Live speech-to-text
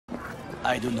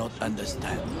I do not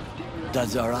understand.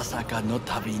 Does Arasaka not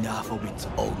have enough of its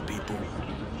own people?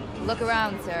 Look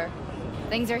around, sir.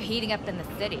 Things are heating up in the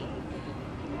city.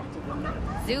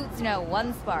 Zoots know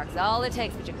one spark's all it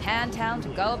takes for Japantown to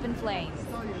go up in flames.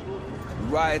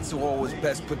 Riots are always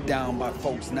best put down by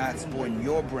folks not supporting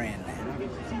your brand, man.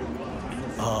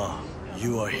 Ah,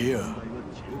 you are here.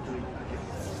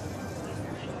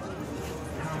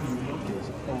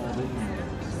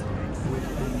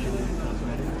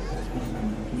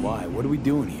 Why? What are we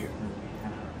doing here?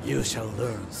 You shall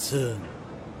learn soon.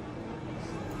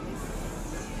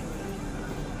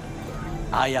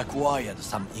 I acquired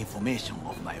some information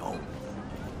of my own.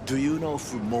 Do you know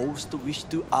who most wished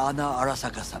to honor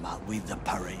Arasaka-sama with the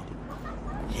parade?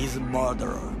 His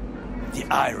murderer. The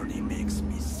irony makes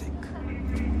me sick.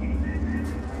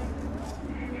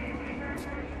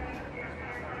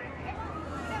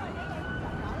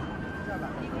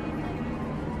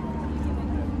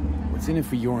 What's in it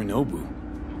for Yorinobu?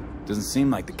 Doesn't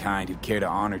seem like the kind who'd care to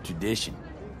honor tradition.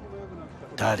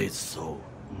 That is so.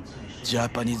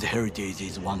 Japanese heritage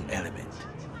is one element.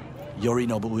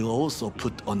 Yorinobu will also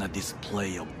put on a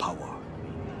display of power.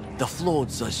 The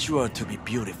floats are sure to be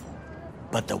beautiful,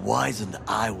 but the wizened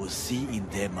eye will see in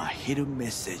them a hidden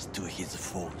message to his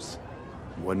foes.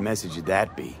 What message would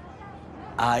that be?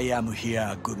 I am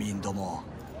here, Gumindomo.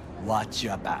 Watch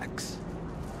your backs.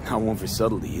 Not one for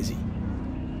subtlety, is he?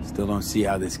 Still don't see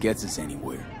how this gets us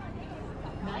anywhere.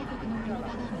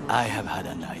 I have had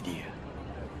an idea.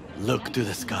 Look to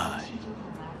the sky.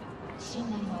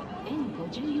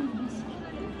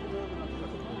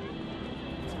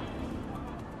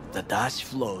 The dash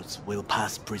floats will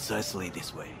pass precisely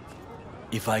this way.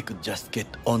 If I could just get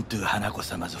onto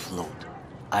Hanako-sama's float,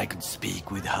 I could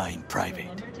speak with her in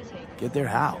private. Get there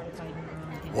how?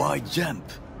 Why jump?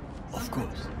 Of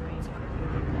course.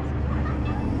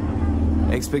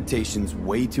 Expectations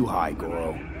way too high,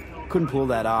 Goro. Couldn't pull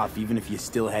that off even if you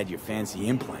still had your fancy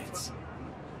implants.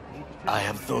 I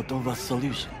have thought of a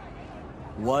solution.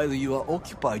 While you are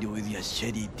occupied with your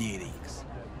shady dealings,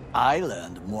 I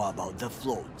learned more about the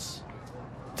floats.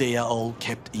 They are all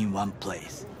kept in one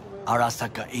place,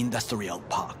 Arasaka Industrial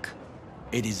Park.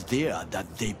 It is there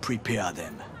that they prepare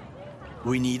them.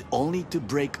 We need only to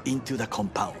break into the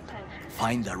compound,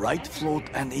 find the right float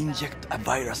and inject a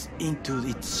virus into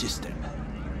its system.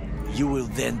 You will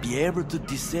then be able to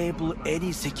disable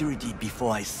any security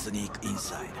before I sneak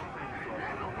inside.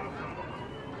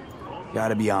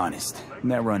 Gotta be honest,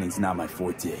 net running's not my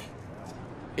forte.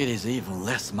 It is even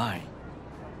less mine.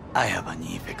 I have an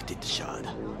infected shard.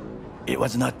 It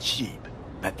was not cheap,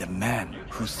 but the man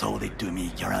who sold it to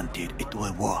me guaranteed it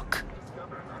will work.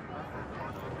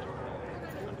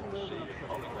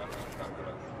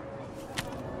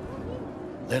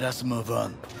 Let us move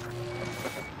on.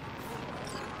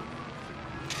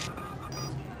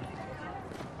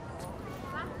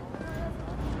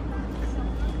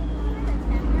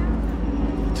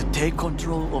 Take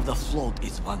control of the float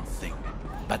is one thing,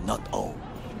 but not all.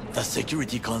 The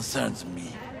security concerns me,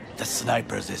 the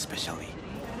snipers especially.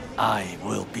 I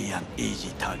will be an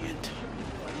easy target.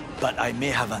 But I may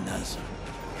have an answer.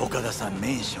 Okada-san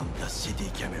mentioned the city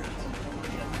cameras.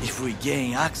 If we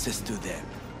gain access to them,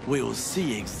 we will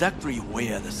see exactly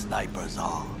where the snipers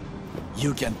are.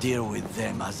 You can deal with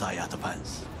them as I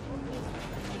advance.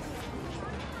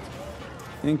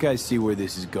 Think I see where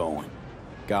this is going.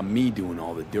 Got me doing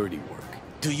all the dirty work.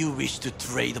 Do you wish to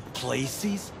trade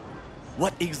places?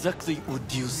 What exactly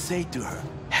would you say to her?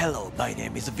 Hello, my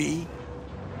name is V.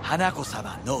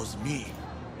 Hanako-sama knows me.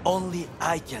 Only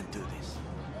I can do this.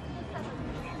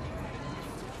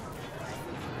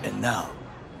 And now,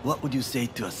 what would you say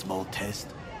to a small test?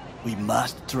 We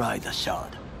must try the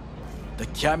shard. The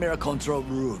camera control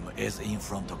room is in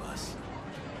front of us.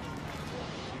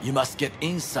 You must get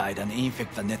inside and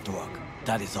infect the network.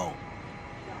 That is all.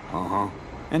 Uh-huh.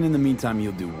 And in the meantime,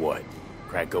 you'll do what?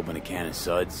 Crack open a can of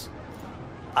suds?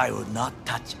 I will not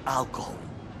touch alcohol.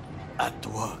 At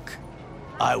work,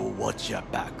 I will watch your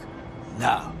back.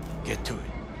 Now, get to it.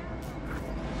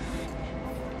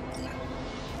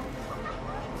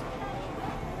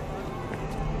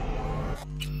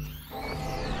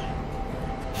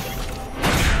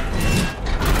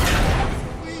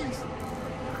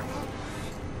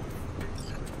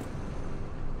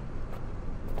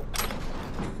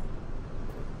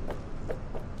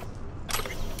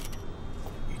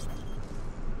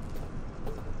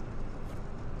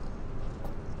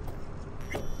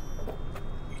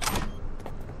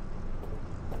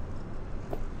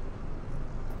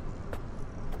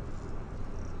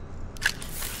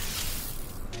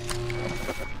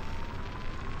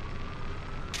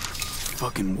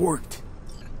 Fucking worked.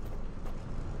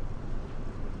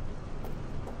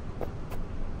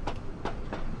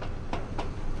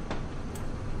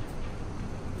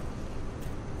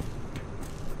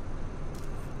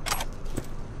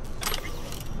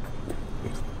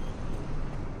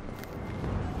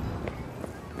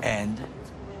 And?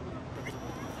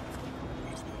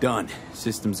 Done.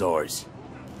 System's ours.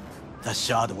 The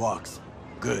shard works.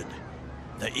 Good.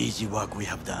 The easy work we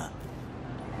have done.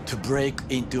 To break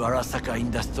into Arasaka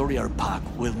Industrial Park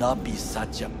will not be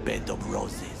such a bed of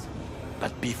roses.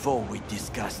 But before we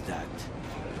discuss that...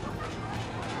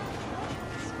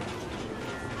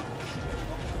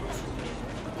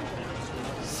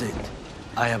 Sit.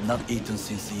 I have not eaten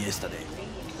since yesterday.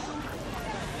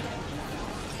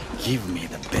 Give me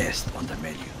the best on the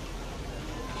menu.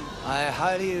 I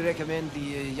highly recommend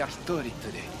the yakitori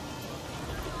today.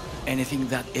 Anything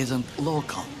that isn't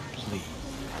local, please.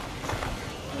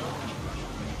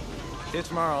 See you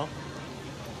tomorrow.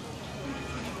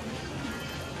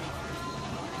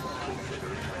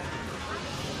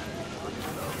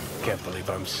 Can't believe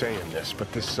I'm saying this,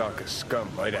 but this Sokka scum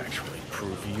might actually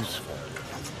prove useful.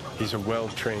 He's a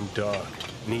well-trained dog.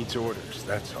 Needs orders,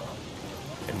 that's all.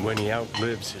 And when he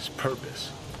outlives his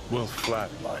purpose, we'll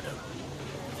flatline him.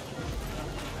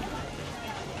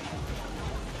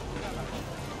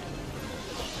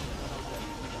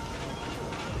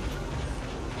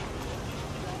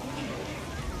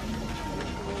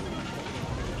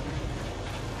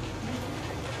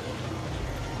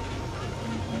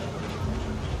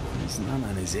 He's not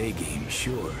on his A-game,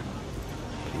 sure.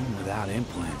 But even without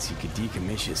implants, he could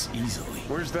decommission us easily.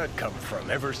 Where's that come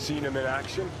from? Ever seen him in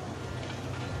action?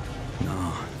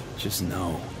 No, just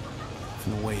know.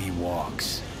 From the way he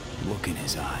walks, look in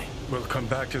his eye. We'll come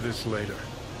back to this later.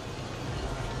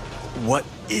 What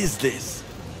is this?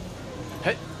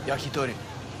 Hey, yakitori.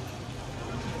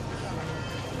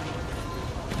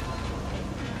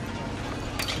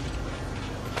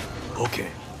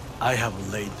 Okay, I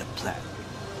have laid the plan.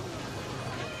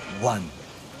 1.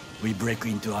 We break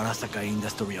into Arasaka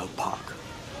Industrial Park.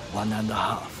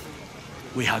 1.5.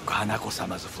 We hack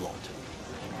Hanako-sama's float.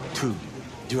 2.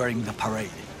 During the parade,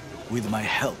 with my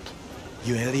help,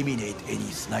 you eliminate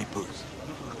any snipers.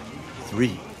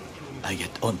 3. I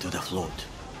get onto the float.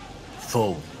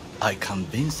 4. I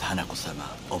convince Hanako-sama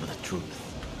of the truth.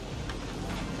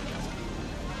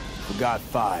 Forgot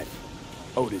 5.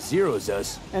 Oda zeros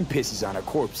us and pisses on our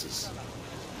corpses.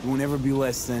 We will never be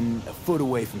less than a foot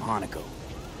away from Hanako.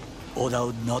 Oda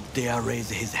would not dare raise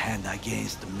his hand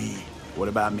against me. What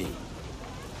about me?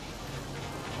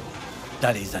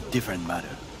 That is a different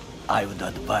matter. I would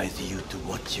advise you to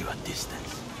watch your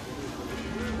distance.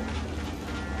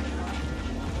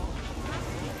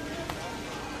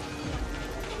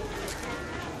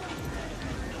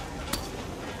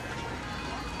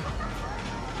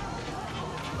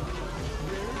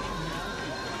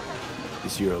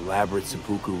 Is your elaborate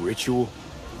seppuku ritual?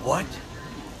 What?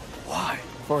 Why?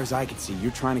 As far as I can see,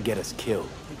 you're trying to get us killed.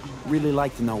 Really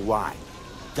like to know why.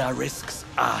 The risks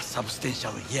are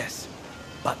substantial, yes.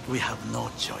 But we have no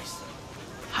choice.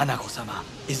 Hanako-sama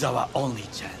is our only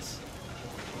chance.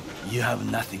 You have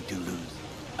nothing to lose,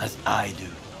 as I do.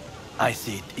 I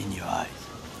see it in your eyes.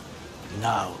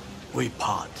 Now, we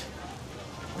part.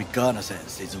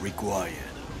 Reconnaissance is required.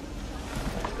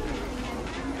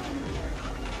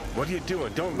 What are you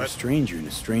doing? Don't We're a let... stranger in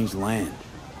a strange land.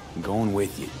 I'm going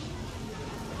with you.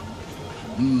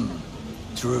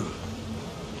 True.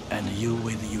 And you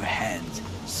with your hands,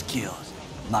 skills,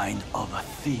 mind of a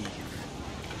thief.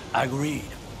 Agreed.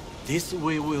 This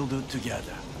we will do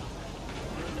together.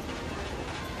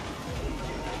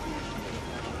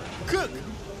 Cook!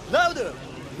 Louder!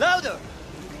 Louder!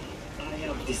 I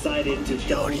have decided to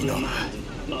double the amount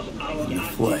of our In the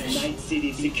flesh. Night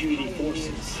City security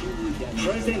forces.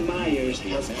 President Myers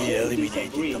has He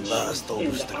eliminated the last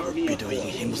obstacle between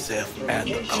himself and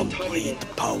complete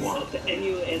power.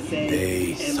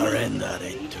 They surrendered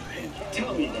it to him.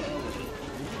 Tell me that.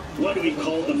 What do we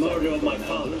call the murder of my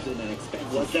father?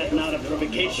 Was that not a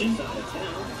provocation?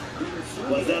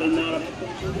 Was that not a...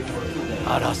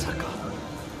 Arasaka,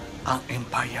 an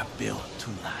empire built to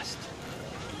last.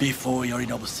 Before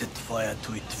Yorinobu set fire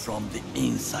to it from the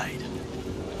inside,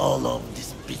 all of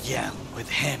this began with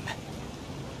him.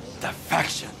 The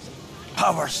factions,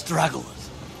 power struggles,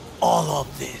 all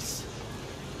of this.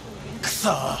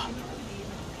 Kusa!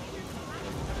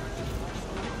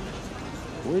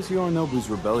 Where's Yorinobu's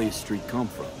rebellious streak come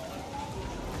from?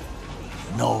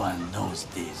 No one knows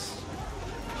this.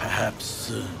 Perhaps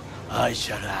soon I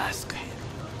shall ask him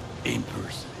in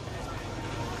person.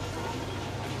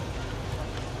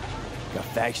 Got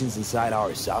factions inside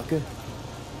Arasaka?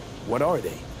 What are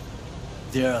they?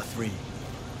 There are 3.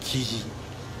 Kiji,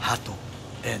 Hato,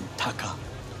 and Taka.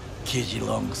 Kiji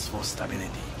longs for stability.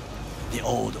 The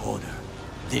old order.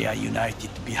 They are united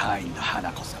behind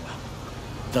Hanako-sama.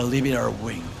 The liberal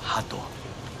wing, Hato,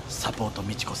 support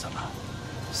Michiko-sama.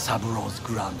 Saburo's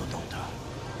granddaughter.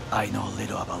 I know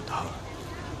little about her.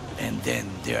 And then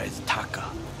there is Taka,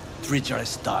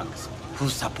 treacherous dogs who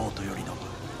support Yorinobu.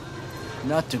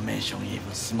 Not to mention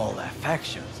even smaller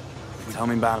factions. Tell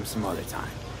me about him some other time.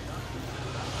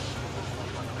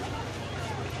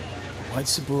 Why'd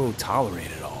Saburo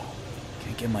tolerate it all?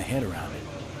 Can't get my head around it.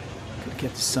 Could've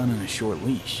kept his son on a short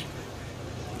leash.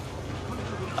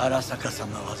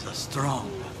 Arasaka-sama was a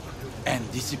strong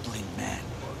and disciplined man.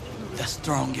 The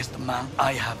strongest man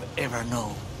I have ever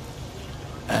known.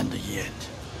 And yet,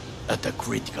 at a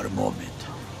critical moment,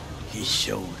 he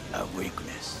showed a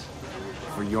weakness.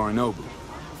 For Yorinobu.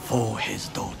 For his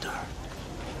daughter.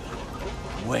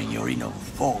 When Yorinobu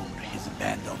formed his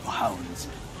band of hounds,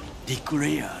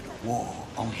 declared war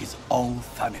on his own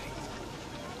family,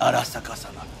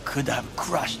 Arasaka-sama could have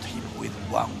crushed him with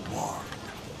one word.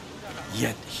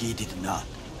 Yet he did not.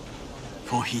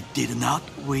 For he did not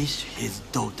wish his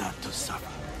daughter to suffer.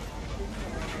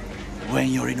 When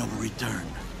Yorinobu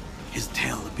returned, his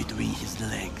tail between his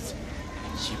legs,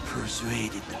 she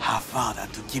persuaded her father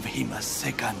to give him a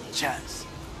second chance.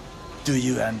 Do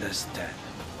you understand?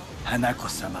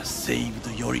 Hanako-sama saved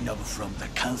Yorinobu from the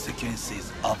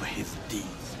consequences of his deeds.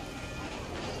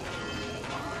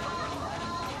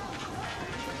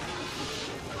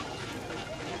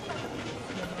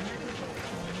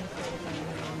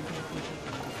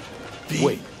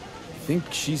 Wait, think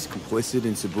she's complicit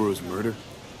in Saburo's murder?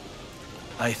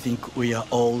 I think we are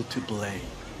all to blame.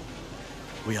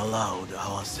 We allowed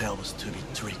ourselves to be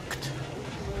tricked.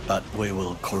 But we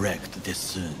will correct this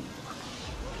soon.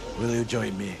 Will you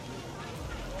join me?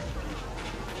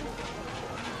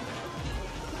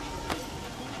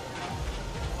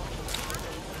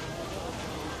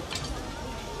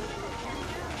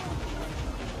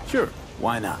 Sure,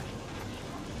 why not?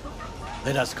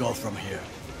 Let us go from here.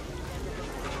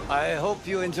 I hope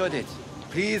you enjoyed it.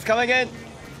 Please come again.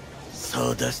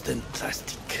 Sawdust and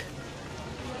plastic.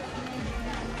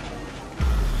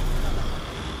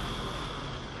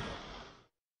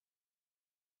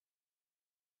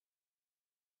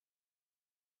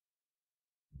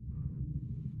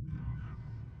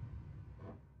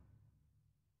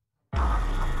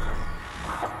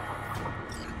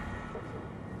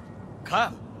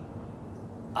 Come.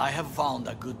 I have found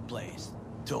a good place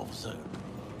to observe.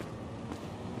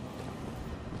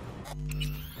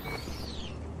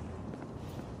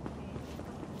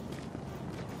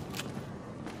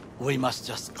 We must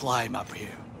just climb up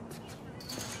here.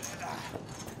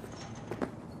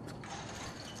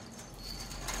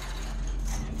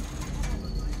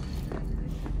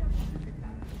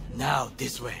 Now,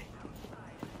 this way.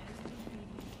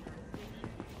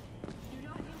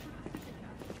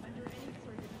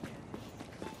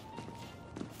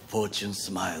 Fortune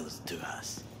smiles to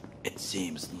us. It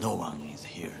seems no one is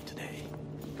here today.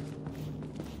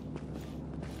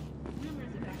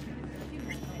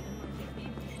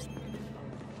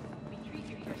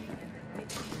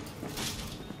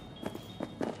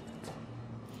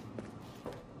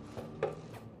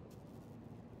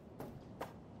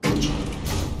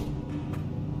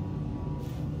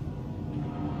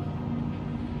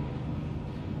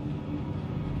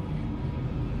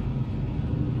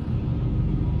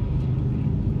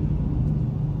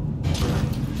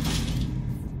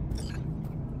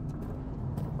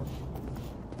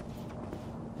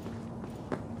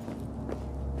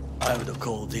 I would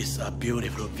call this a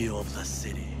beautiful view of the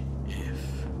city,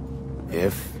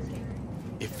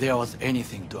 if there was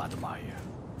anything to admire.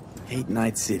 Hate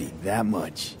Night City that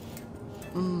much.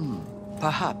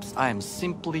 Perhaps I am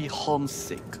simply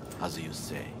homesick, as you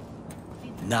say.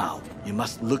 Now, you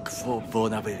must look for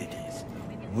vulnerabilities,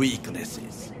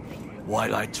 weaknesses,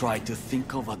 while I try to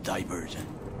think of a diversion.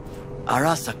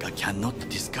 Arasaka cannot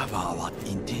discover our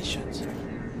intentions.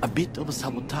 A bit of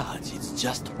sabotage is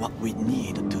just what we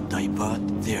need to divert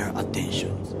their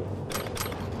attentions.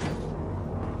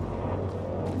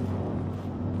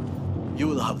 You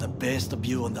will have the best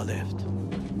view on the left.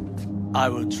 I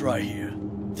will try here.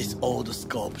 This old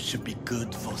scope should be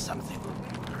good for something.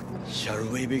 Shall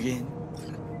we begin?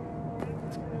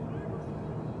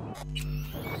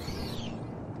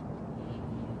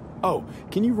 Oh,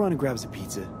 can you run and grab us a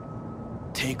pizza?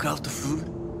 Take out the food?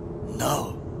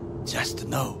 No. Just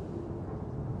no.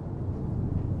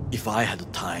 If I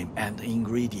had time and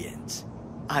ingredients,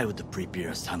 I would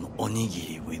prepare some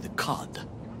onigiri with cod,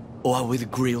 or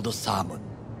with grilled salmon.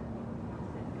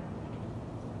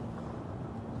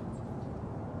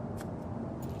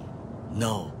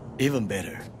 No, even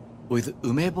better, with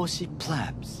umeboshi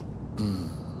clams.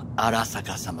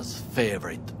 Arasaka-sama's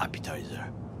favorite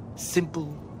appetizer.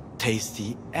 Simple,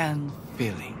 tasty, and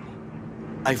filling.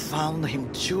 I found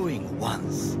him chewing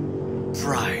once.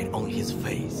 Pride on his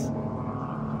face.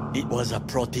 It was a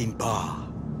protein bar.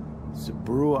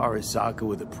 Saburo Arasaka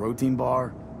with a protein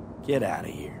bar? Get out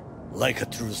of here. Like a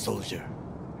true soldier.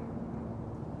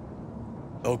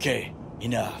 Okay,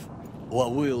 enough.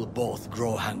 Or we'll both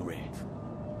grow hungry.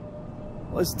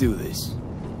 Let's do this.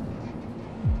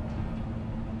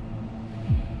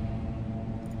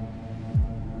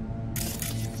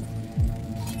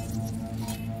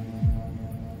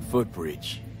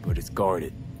 Footbridge, but it's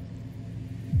guarded.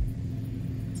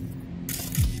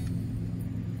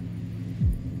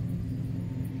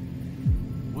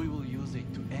 We will use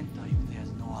it to enter if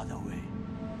there's no other way.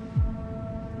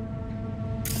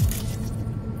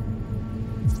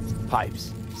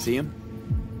 Pipes. See them?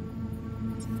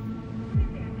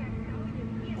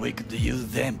 We could use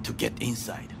them to get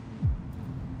inside.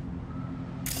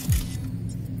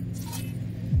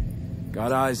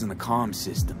 Got eyes on the comm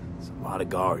system. It's a lot of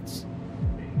guards.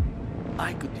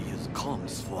 I could use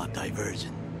comms for a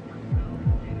diversion.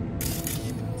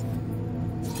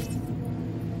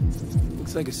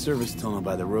 Looks like a service tunnel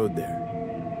by the road there.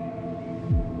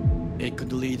 It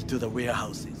could lead to the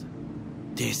warehouses.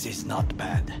 This is not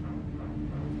bad.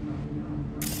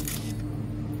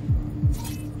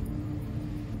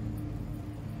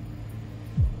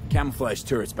 Camouflage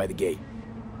turrets by the gate.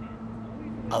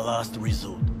 A last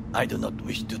resort. I do not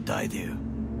wish to die there.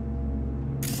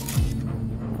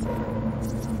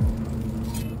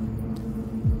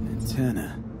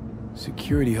 Antenna.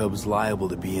 Security hub's liable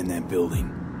to be in that building.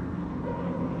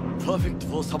 Perfect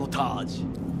for sabotage.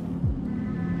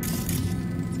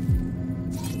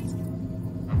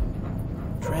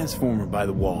 Transformer by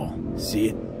the wall. See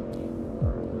it?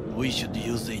 We should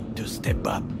use it to step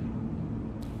up.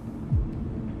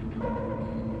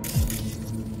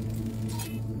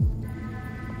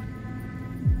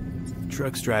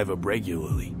 Trucks drive up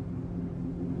regularly.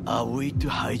 Are we to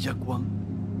hijack one?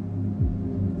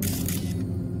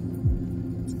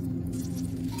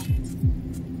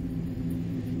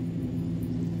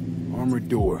 Armored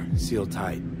door, sealed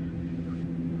tight.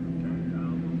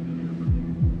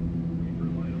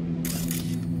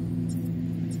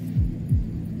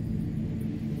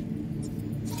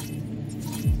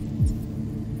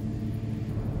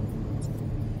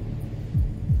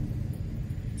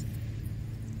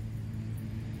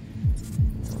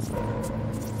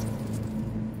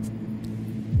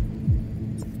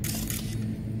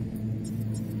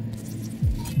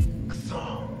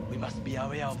 So, we must be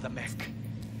aware of the mech.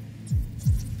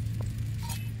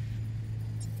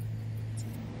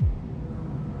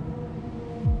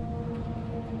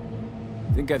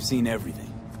 Think I've seen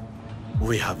everything.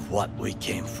 We have what we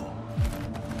came for.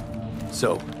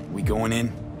 So, we going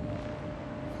in?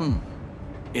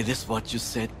 Is this what you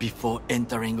said before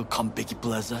entering Konpeki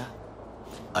Plaza?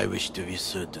 I wish to be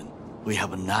certain we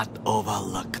have not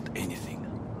overlooked anything.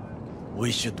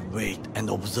 We should wait and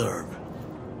observe.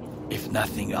 If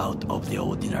nothing out of the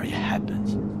ordinary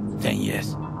happens, then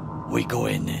yes, we go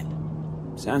in.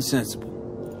 Sounds sensible.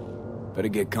 Better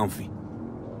get comfy.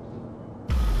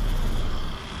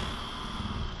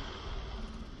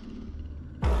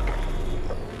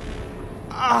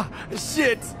 Ah,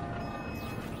 shit!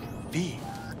 V.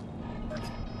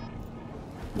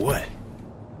 What?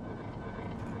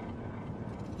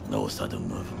 No sudden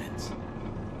movements.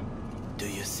 Do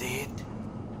you see it?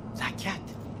 The cat.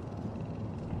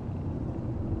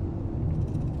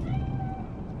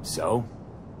 So?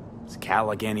 It's a cat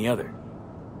like any other.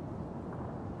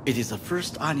 It is the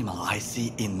first animal I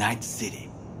see in Night City,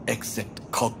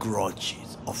 except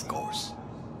cockroaches, of course.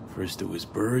 First it was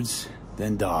birds,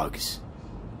 then dogs.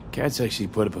 Cats actually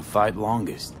put up a fight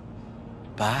longest.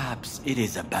 Perhaps it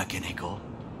is a Bakeneko.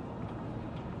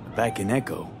 Back in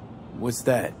Echo? What's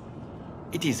that?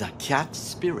 It is a cat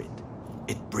spirit.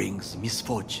 It brings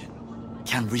misfortune,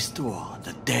 can restore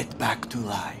the dead back to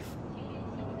life.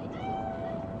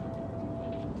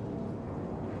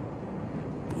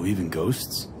 Believe in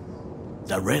ghosts?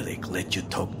 The relic lets you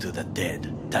talk to the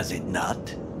dead, does it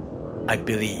not? I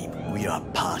believe we are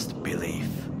past belief.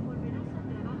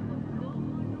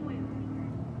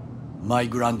 My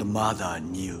grandmother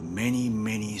knew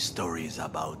many stories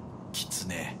about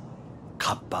Kitsune,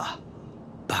 Kappa,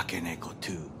 Bakeneko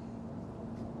too.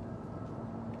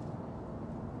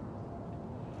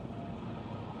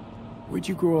 Where'd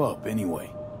you grow up, anyway?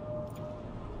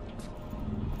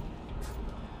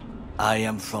 I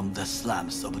am from the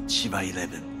slums of Chiba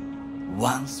 11.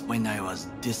 Once when I was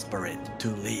desperate to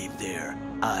live there,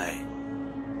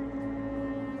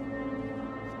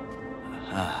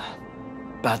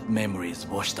 bad memories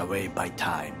washed away by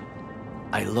time.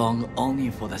 I long only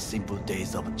for the simple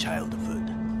days of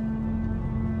childhood.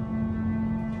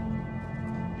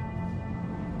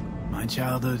 My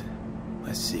childhood?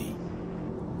 Let's see.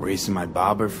 Racing my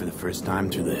bobber for the first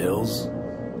time through the hills?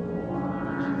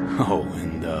 Oh,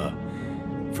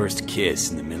 and first kiss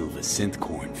in the middle of a synth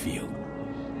cornfield.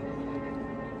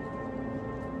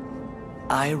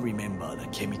 I remember the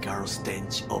chemical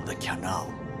stench of the canal,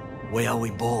 where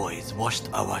we boys washed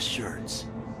our shirts.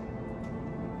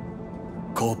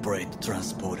 Corporate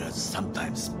transporters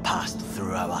sometimes passed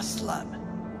through our slum,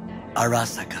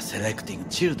 Arasaka selecting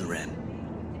children,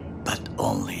 but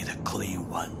only the clean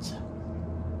ones.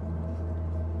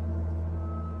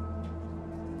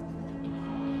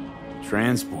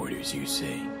 Transporters, you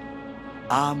say?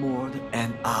 Armored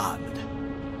and armed,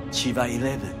 Chiba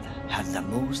 11 has the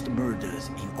most murders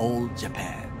in all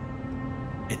Japan.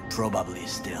 It probably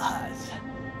still has.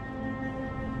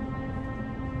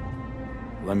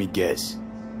 Let me guess.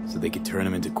 So they could turn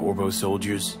them into Corvo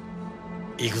soldiers?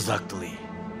 Exactly.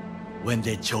 When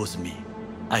they chose me,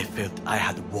 I felt I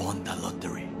had won the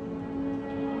lottery.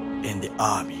 In the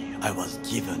army, I was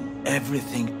given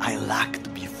everything I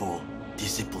lacked before: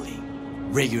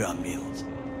 discipline, regular meals,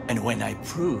 and when I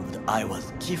proved I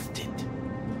was gifted,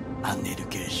 an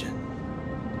education.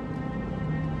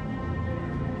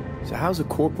 So how's a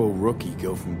corpo rookie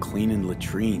go from cleaning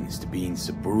latrines to being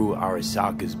Saburo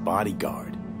Arasaka's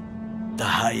bodyguard? The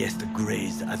highest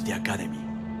grades at the academy,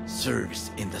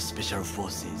 service in the special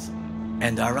forces,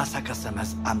 and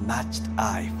Arasaka-sama's unmatched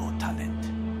eye for talent.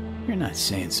 You're not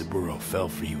saying Saburo fell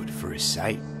for you at first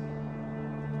sight?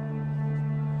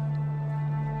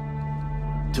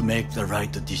 To make the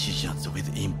right decisions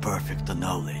with imperfect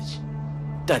knowledge,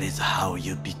 that is how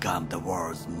you become the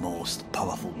world's most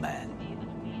powerful man.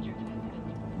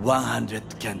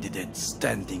 100 candidates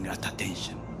standing at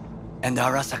attention, and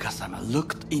Arasaka-sama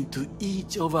looked into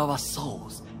each of our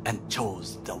souls and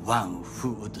chose the one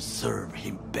who would serve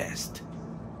him best.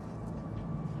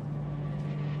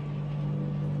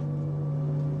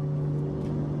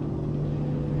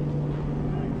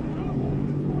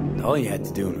 All you had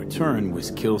to do in return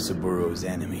was kill Saburo's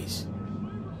enemies.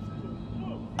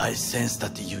 I sense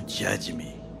that you judge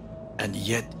me, and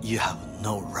yet you have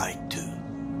no right to.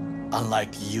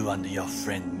 Unlike you and your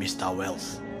friend Mr.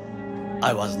 Wells,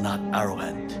 I was not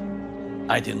arrogant.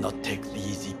 I did not take the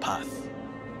easy path.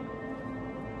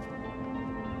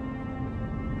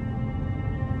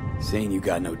 Saying you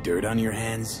got no dirt on your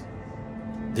hands?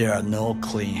 There are no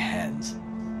clean hands,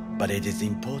 but it is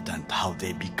important how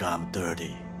they become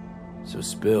dirty. So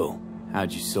spill,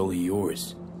 how'd you sully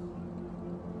yours?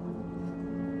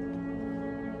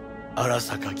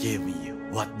 Arasaka gave me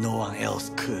what no one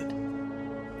else could.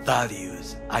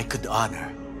 Values I could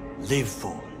honor, live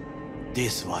for.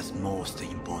 This was most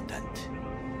important.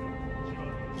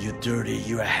 You dirty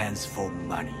your hands for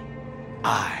money.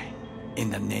 I,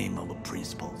 in the name of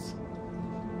principles.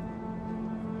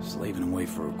 Slaving away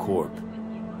for a corp.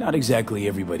 Not exactly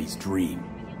everybody's dream.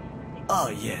 Oh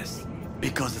yes,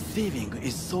 because thieving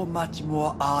is so much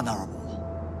more honorable.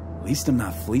 At least I'm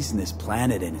not fleecing this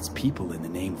planet and its people in the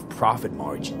name of profit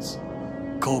margins.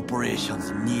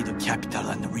 Corporations need capital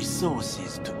and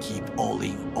resources to keep all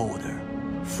in order.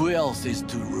 Who else is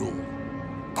to rule?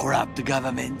 Corrupt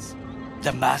governments?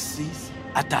 The masses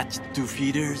attached to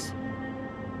feeders?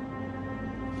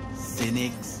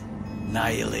 Cynics?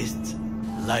 Nihilists?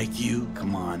 Like you?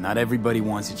 Come on, not everybody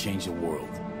wants to change the world.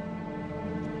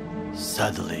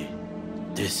 Sadly,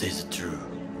 this is true.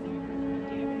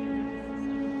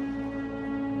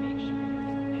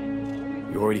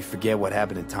 You already forget what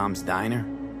happened at Tom's Diner?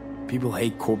 People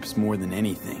hate corpse more than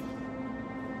anything.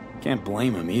 Can't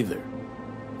blame him either.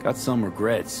 Got some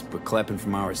regrets, but clapping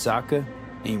from Arasaka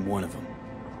ain't one of them.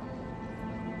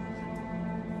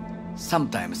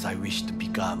 Sometimes I wish to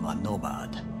become a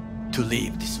nomad, to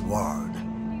leave this world,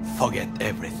 forget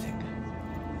everything.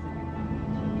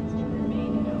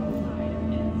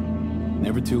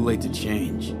 Never too late to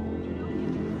change.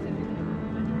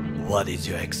 What is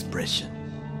your expression?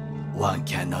 One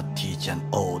cannot teach an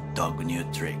old dog new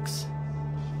tricks.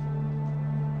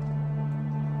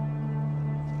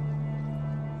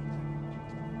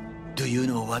 Do you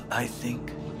know what I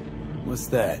think? What's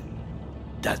that?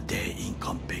 That day in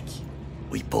Konpeki,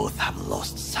 we both have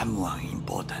lost someone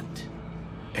important.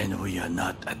 And we are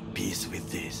not at peace with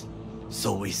this.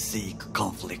 So we seek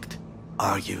conflict,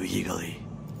 argue eagerly.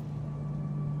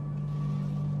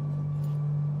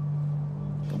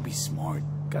 Don't be smart.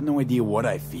 Got no idea what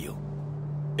I feel.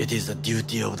 It is the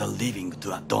duty of the living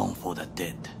to atone for the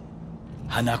dead.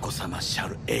 Hanako-sama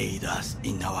shall aid us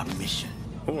in our mission.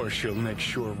 Or she'll make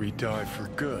sure we die for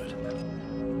good.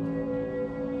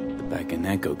 The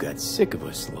Bakaneko got sick of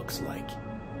us, looks like.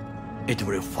 It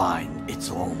will find its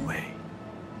own way.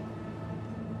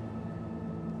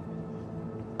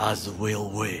 As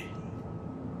will we.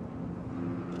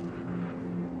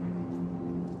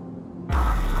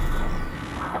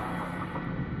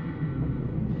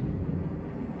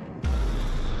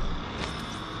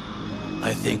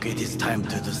 I think it is time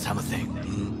to do something.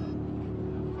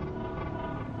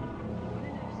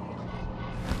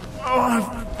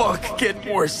 Oh, fuck, get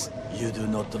worse. You do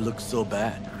not look so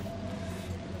bad.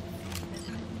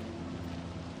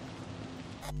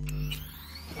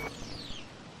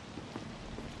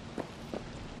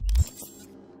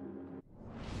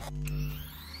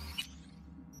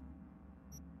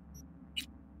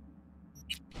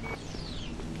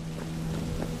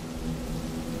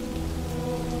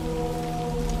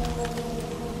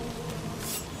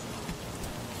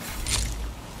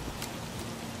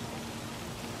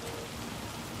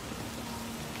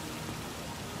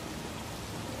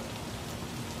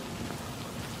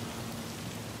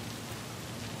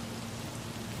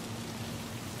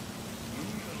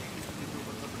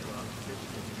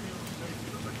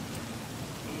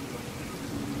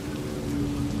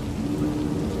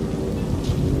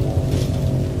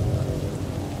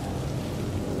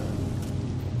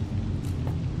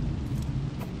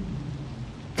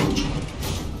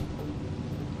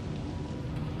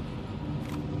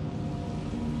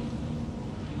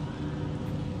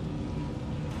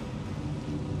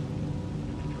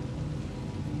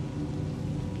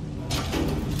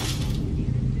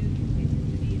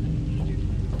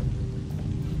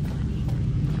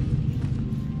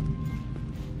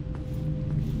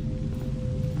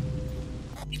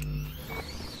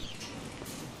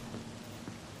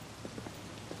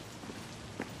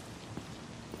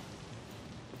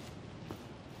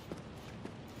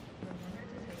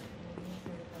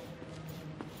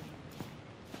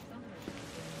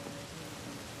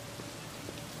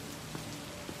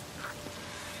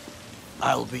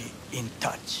 I'll be in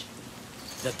touch.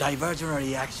 The divergent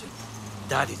reaction,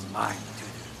 that is mine to do.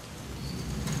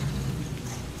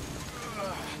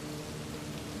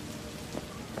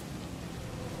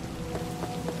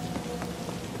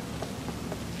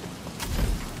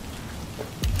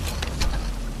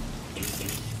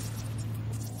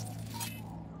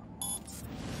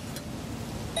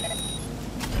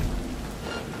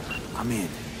 I'm in.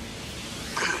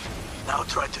 Good. Now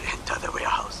try to enter the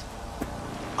warehouse.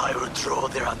 I will draw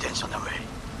their attention away.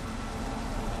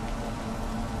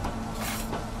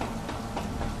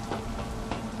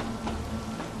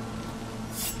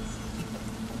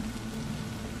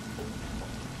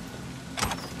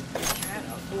 Can't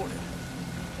afford it.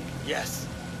 Yes,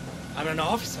 I'm an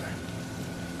officer.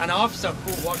 An officer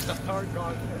who works the third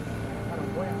guard at a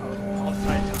warehouse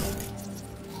outside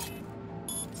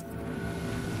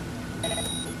town.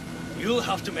 You'll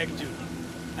have to make do,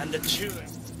 and the children.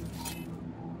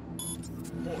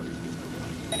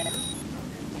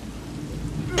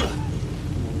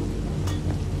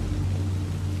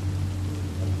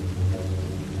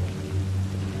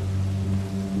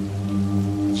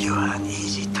 You are an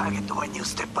easy target when you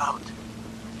step out.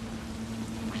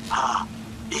 Ah,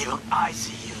 even I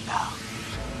see you now.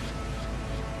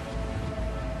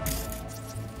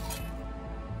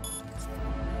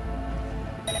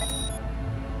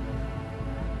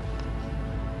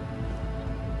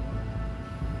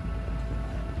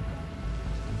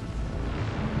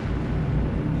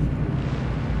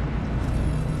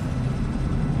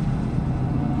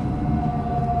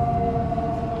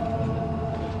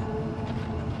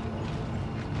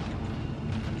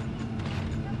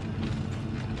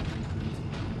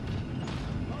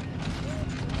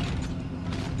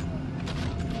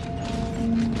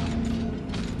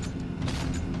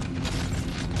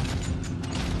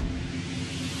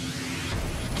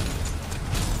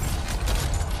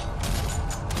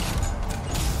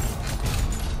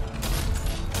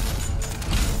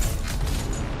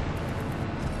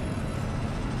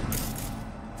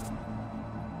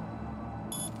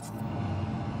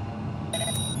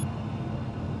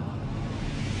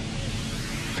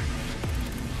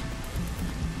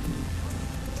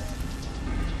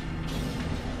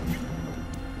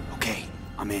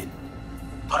 I'm in.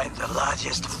 Find the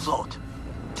largest float.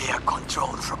 They are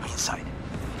controlled from inside.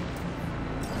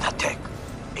 The tech,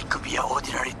 it could be an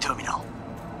ordinary terminal.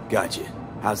 Gotcha.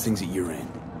 How's things at your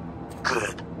end?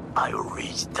 Good. I will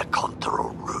reach the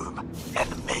control room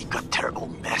and make a terrible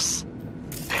mess.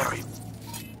 Very...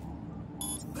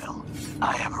 Well,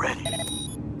 I am ready.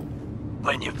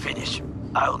 When you finish,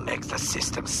 I'll make the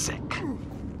system sick.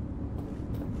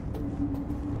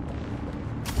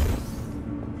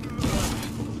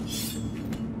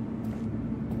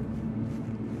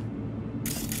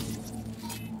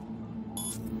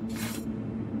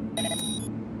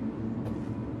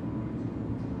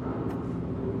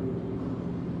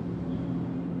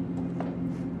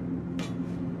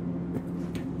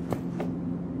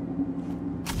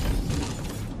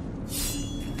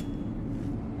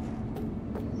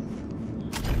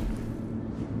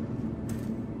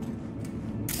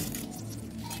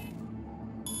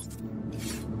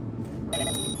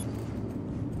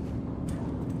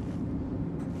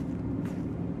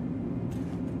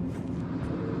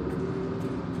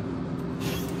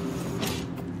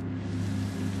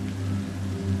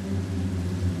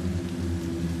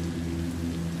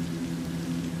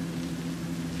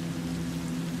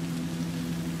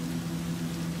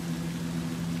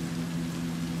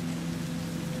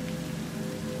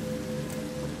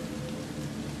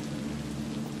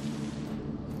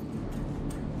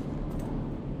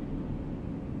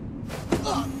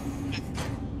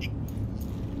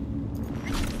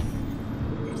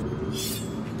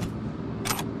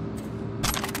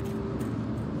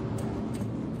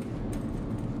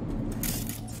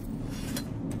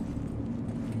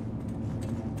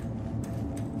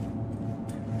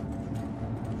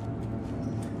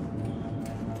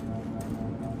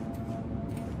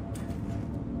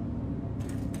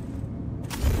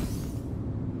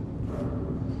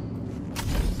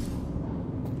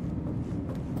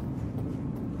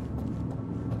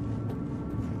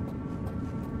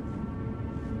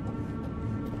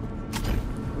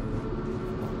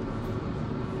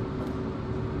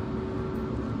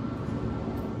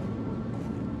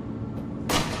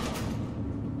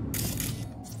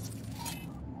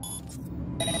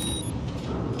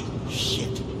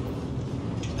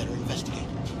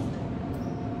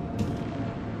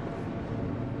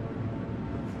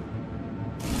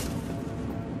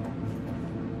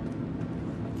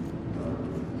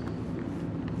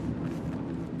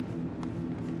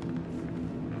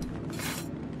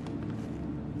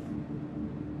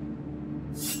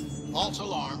 False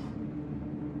alarm.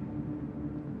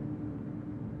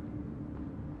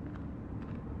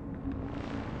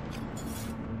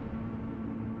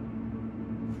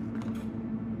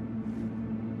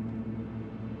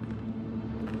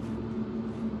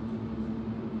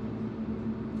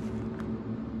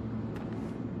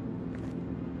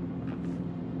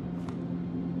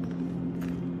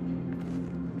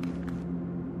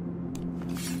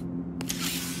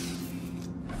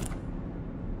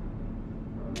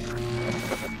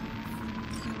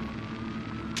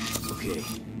 Okay.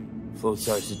 Float's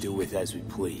ours to do with as we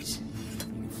please. You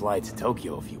can fly to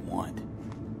Tokyo if you want.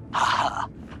 Haha,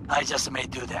 I just may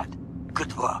do that.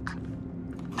 Good work.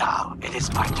 Now, it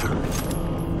is my turn.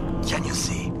 Can you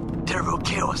see? Terrible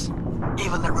chaos.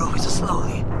 Even the roof is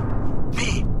slowly.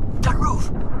 V, the roof!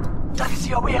 That is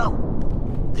your will!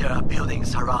 There are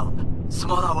buildings around.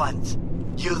 Smaller ones.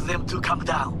 Use them to come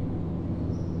down.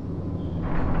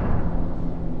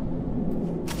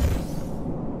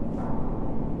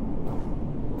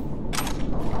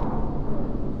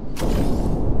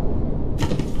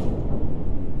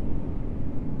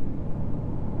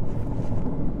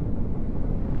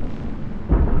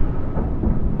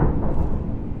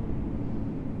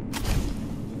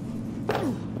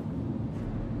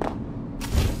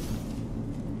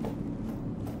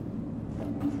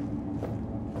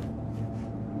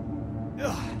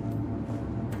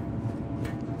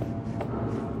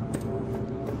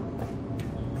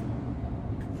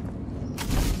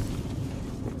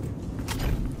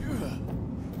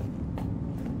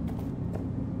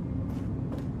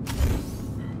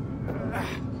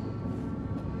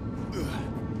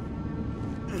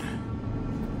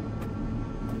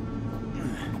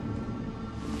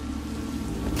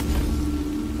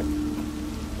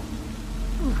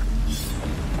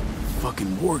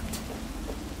 Fucking worked.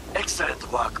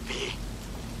 Excellent work, V.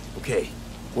 Okay,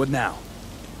 what now?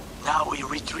 Now we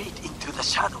retreat into the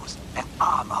shadows and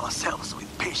arm ourselves with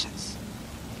patience.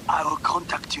 I will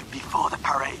contact you before the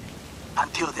parade.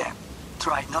 Until then,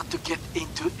 try not to get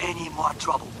into any more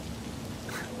trouble.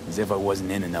 As if I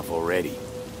wasn't in enough already.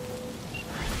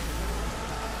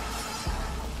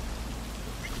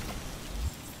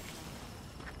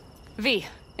 V,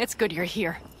 it's good you're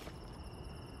here.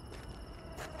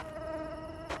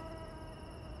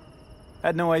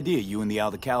 Had no idea you and the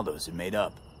Aldecaldos had made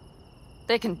up.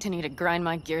 They continue to grind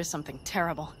my gears something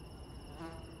terrible.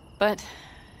 But,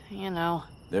 you know...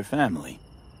 They're family.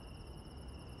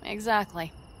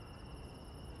 Exactly.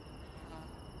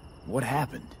 What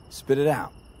happened? Spit it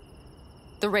out.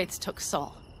 The Wraiths took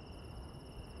Saul.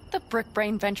 The Brick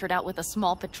Brain ventured out with a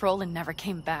small patrol and never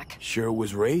came back. Sure it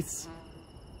was Wraiths?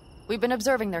 We've been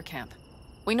observing their camp.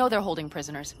 We know they're holding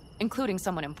prisoners, including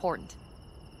someone important.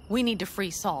 We need to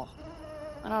free Saul.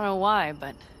 I don't know why,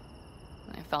 but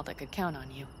I felt I could count on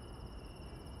you.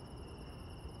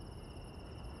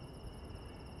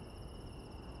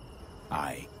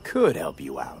 I could help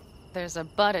you out. There's a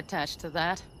but attached to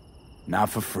that. Not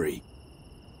for free.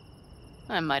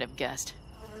 I might have guessed.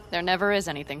 There never is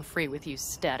anything free with you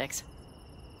statics.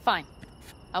 Fine.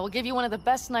 I will give you one of the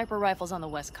best sniper rifles on the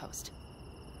West Coast.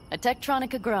 A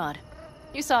Tektronica Grad.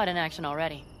 You saw it in action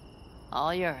already.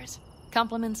 All yours.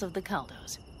 Compliments of the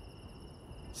Caldos.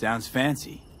 Sounds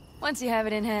fancy. Once you have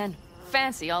it in hand,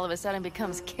 fancy all of a sudden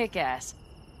becomes kick-ass.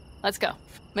 Let's go.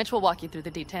 Mitch will walk you through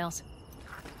the details.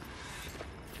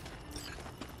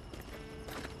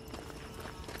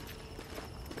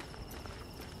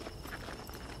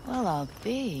 Well, I'll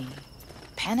be.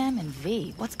 Panam and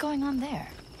V, what's going on there?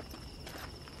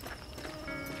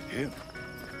 Him?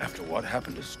 After what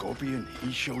happened to Scorpion,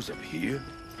 he shows up here?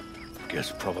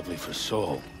 Guess probably for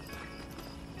Saul.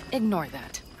 Ignore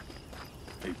that.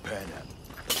 Hey,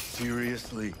 Panam.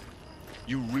 Seriously?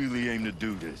 You really aim to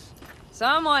do this?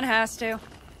 Someone has to.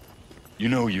 You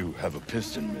know you have a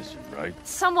piston missing, right?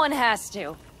 Someone has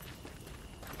to.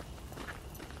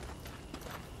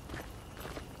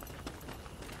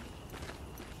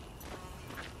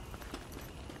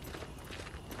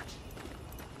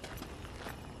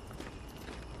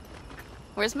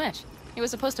 Where's Mitch? He was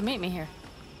supposed to meet me here.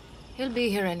 He'll be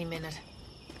here any minute.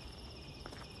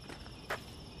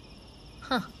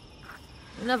 Huh.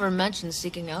 You never mentioned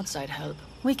seeking outside help.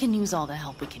 We can use all the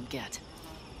help we can get.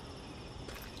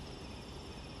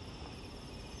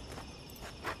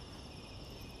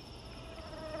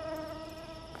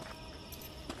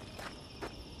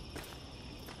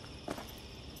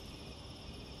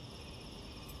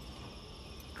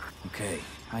 Okay,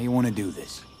 how you want to do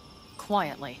this?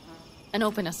 Quietly. An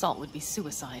open assault would be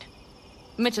suicide.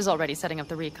 Mitch is already setting up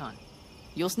the recon.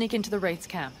 You'll sneak into the Wraith's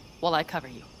camp, while I cover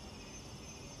you.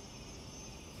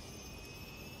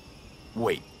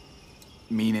 Wait,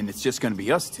 Meaning it's just gonna be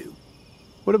us two.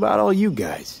 What about all you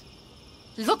guys?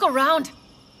 Look around!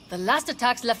 The last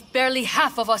attacks left barely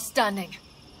half of us standing.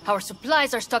 Our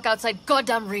supplies are stuck outside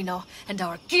goddamn Reno, and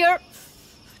our gear...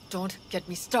 Don't get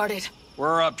me started.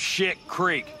 We're up shit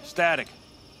creek, static.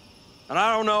 And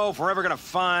I don't know if we're ever gonna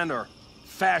find or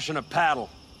fashion a paddle.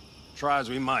 Try as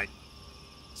we might.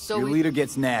 So your leader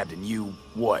gets nabbed and you,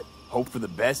 what, hope for the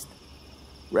best?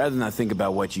 Rather not think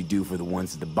about what you do for the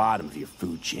ones at the bottom of your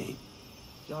food chain.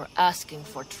 You're asking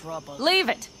for trouble. Leave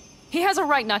it! He has a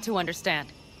right not to understand.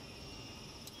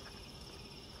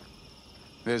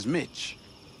 There's Mitch.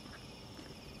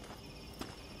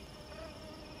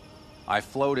 I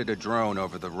floated a drone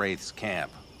over the Wraith's camp.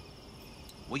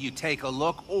 Will you take a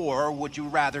look, or would you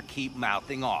rather keep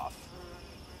mouthing off?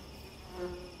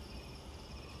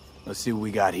 Let's see what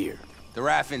we got here. The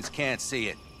Raffins can't see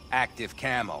it. Active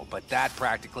camo, but that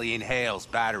practically inhales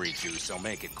battery juice, so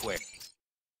make it quick.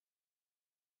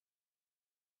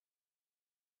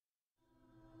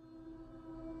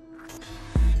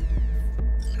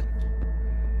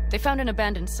 They found an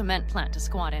abandoned cement plant to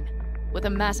squat in, with a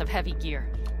massive heavy gear.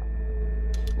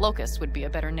 Locusts would be a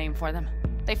better name for them.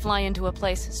 They fly into a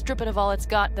place, strip it of all it's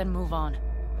got, then move on.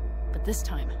 But this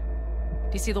time... Do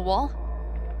you see the wall?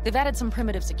 They've added some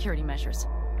primitive security measures.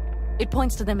 It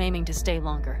points to them aiming to stay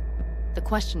longer. The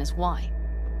question is why?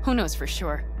 Who knows for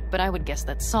sure, but I would guess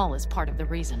that Saul is part of the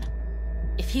reason.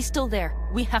 If he's still there,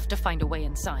 we have to find a way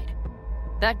inside.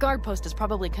 That guard post is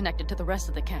probably connected to the rest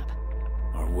of the camp.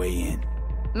 Our way in.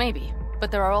 Maybe,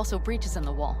 but there are also breaches in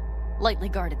the wall. Lightly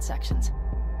guarded sections.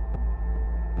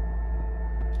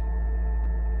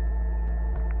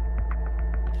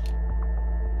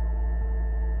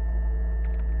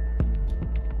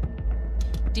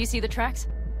 Do you see the tracks?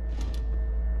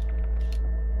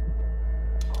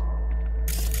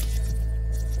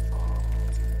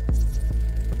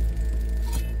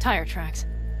 Tire tracks.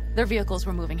 Their vehicles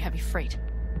were moving heavy freight.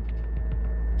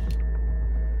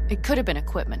 It could have been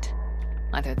equipment.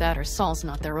 Either that or Saul's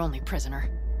not their only prisoner.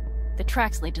 The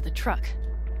tracks lead to the truck.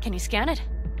 Can you scan it?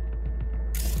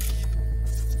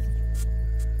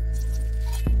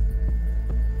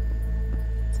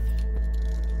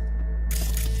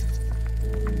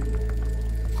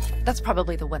 That's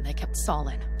probably the one they kept Saul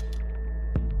in.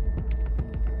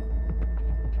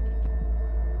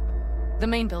 The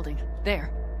main building.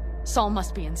 There. Saul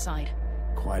must be inside.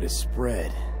 Quite a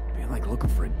spread. Be like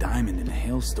looking for a diamond in a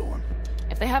hailstorm.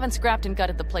 If they haven't scrapped and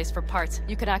gutted the place for parts,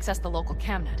 you could access the local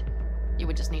camnet. You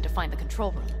would just need to find the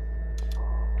control room.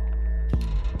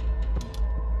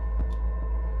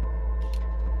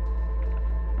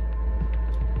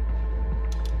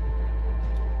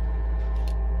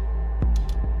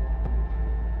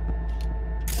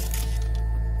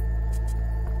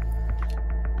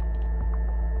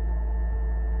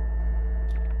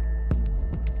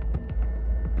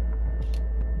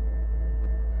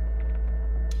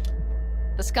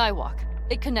 The skywalk.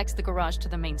 It connects the garage to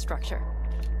the main structure.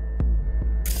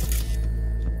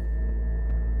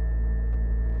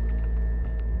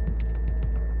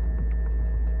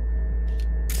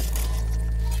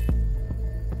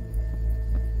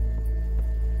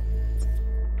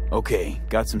 Okay,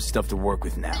 got some stuff to work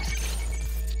with now.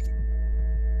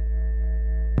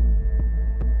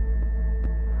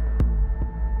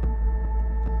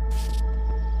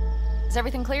 Is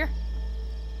everything clear?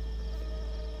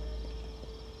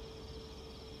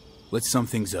 Let's sum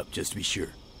things up, just to be sure.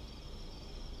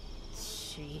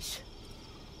 Sheesh.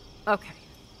 Okay.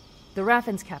 The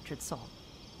Raffins captured Saul.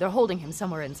 They're holding him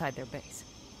somewhere inside their base.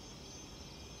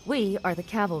 We are the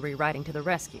cavalry riding to the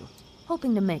rescue,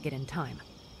 hoping to make it in time.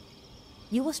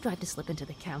 You will strive to slip into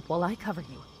the camp while I cover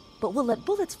you, but we'll let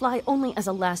bullets fly only as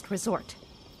a last resort.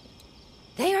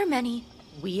 They are many,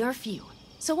 we are few,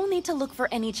 so we'll need to look for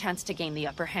any chance to gain the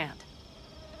upper hand.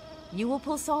 You will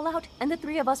pull Saul out, and the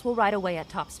three of us will ride away at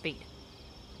top speed.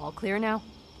 All clear now?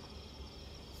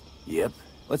 Yep.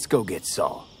 Let's go get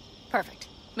Saul. Perfect.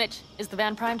 Mitch, is the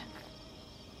van primed?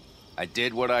 I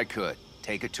did what I could.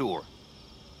 Take a tour.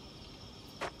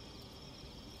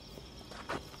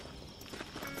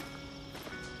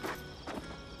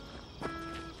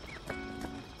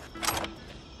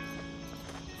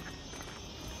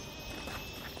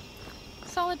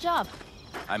 Solid job.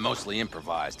 I mostly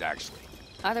improvised, actually.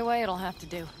 Either way, it'll have to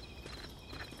do.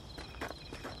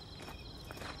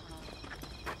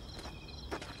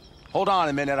 Hold on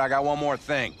a minute, I got one more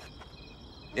thing.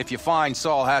 If you find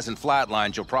Saul hasn't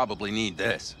flatlined, you'll probably need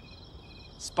this.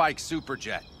 Spike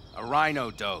Superjet, a Rhino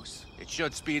dose. It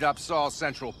should speed up Saul's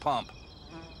central pump.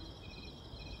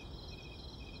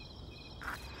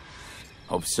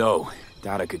 Hope so.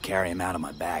 Doubt I could carry him out on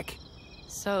my back.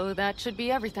 So that should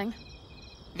be everything.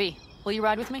 V, will you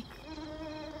ride with me?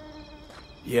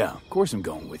 Yeah, of course I'm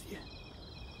going with you.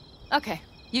 Okay,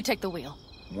 you take the wheel.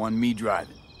 Want me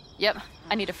driving? Yep,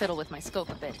 I need to fiddle with my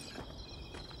scope a bit.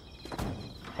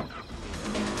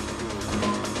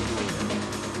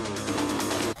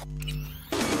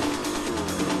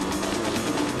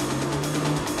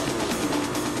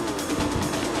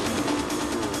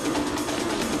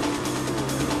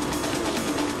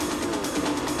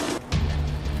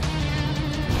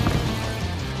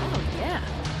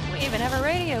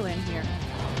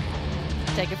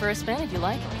 Take it for a spin if you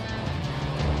like.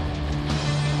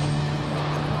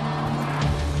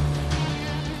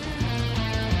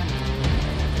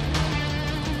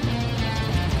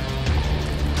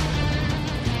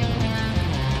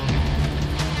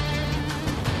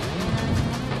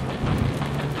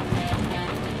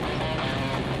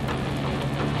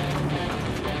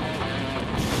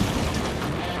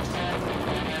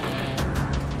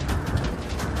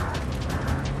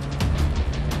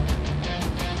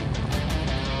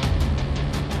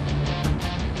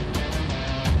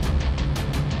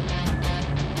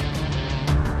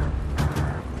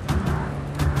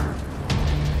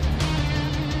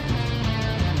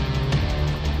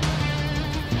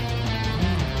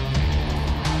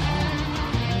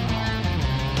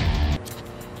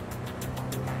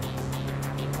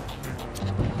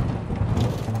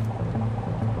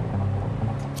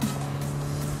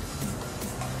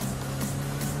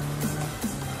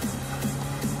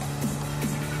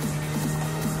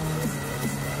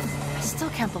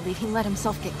 I can't believe he let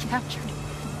himself get captured.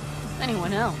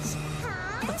 Anyone else?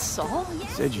 But Saul?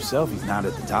 Said yourself he's not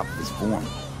at the top of his form.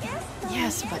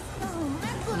 Yes, but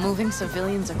moving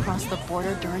civilians across the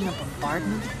border during a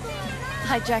bombardment?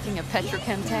 Hijacking a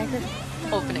petrochem tanker?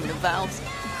 Opening the valves?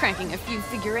 Cranking a few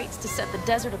figure eights to set the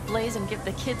desert ablaze and give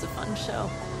the kids a fun show?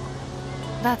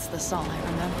 That's the Saul I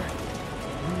remember.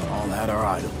 All had our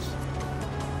idols.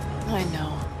 I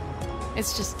know.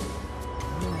 It's just...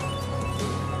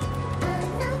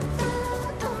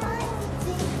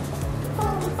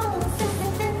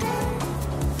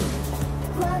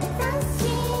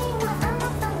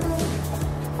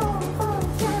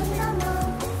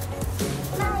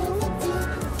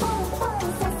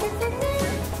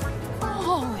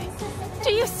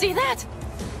 See that?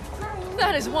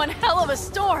 That is one hell of a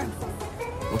storm.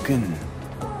 Looking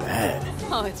bad.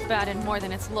 Oh, it's bad and more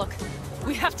than its look.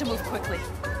 We have to move quickly.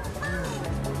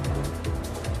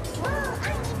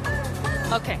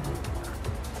 Okay.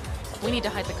 We need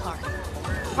to hide the car.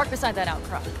 Park beside that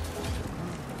outcrop.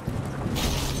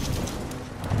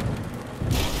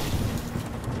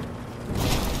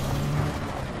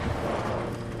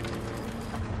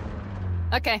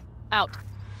 Okay, out.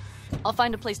 I'll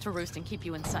find a place to roost and keep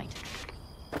you in sight.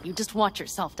 You just watch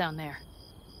yourself down there.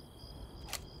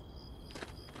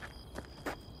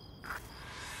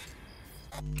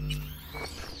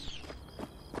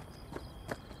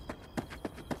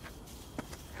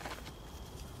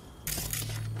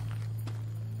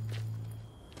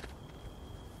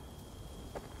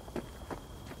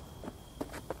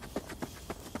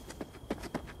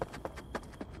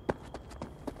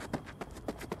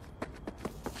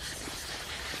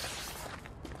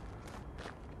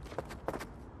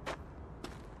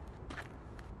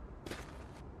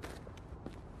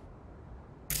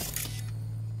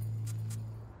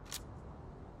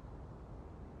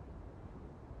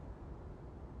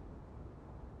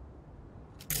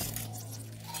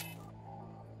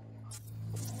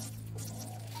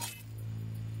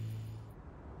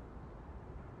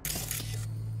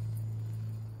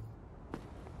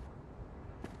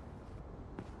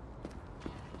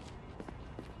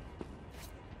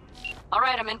 All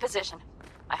right, I'm in position.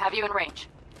 I have you in range.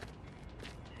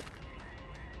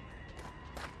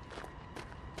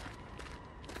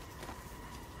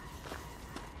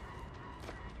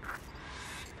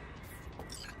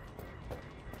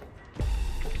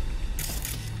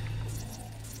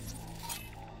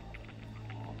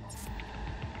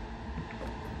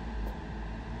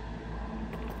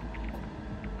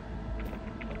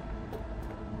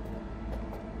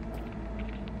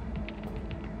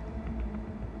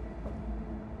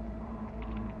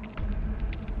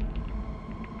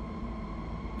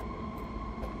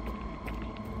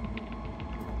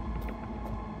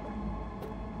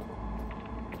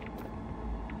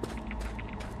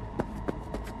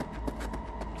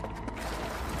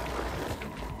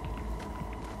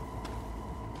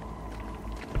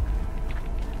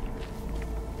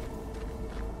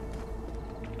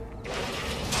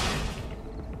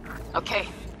 Okay,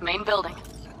 main building.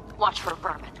 Watch for a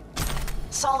vermin.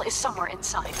 Saul is somewhere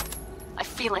inside. I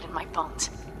feel it in my bones.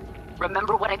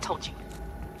 Remember what I told you.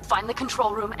 Find the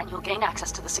control room and you'll gain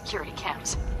access to the security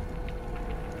cams.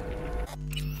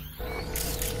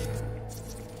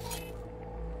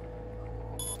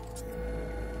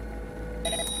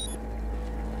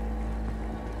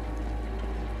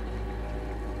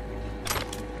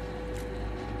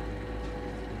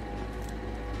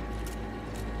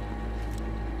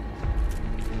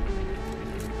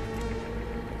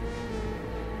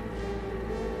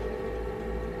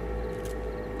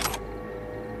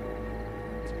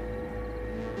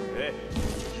 Hey,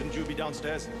 shouldn't you be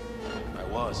downstairs? I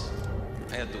was.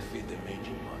 I had to feed the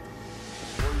aging one.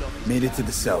 Made it to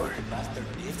the cellar.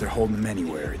 If they're holding him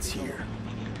anywhere, it's here.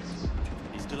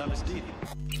 He still have his teeth.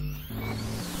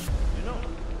 You know,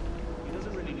 he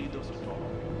doesn't really need those at all.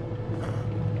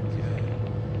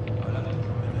 I'll have to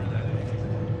remember that next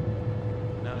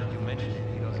time. Now that you mention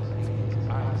it, he doesn't need his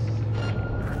eyes.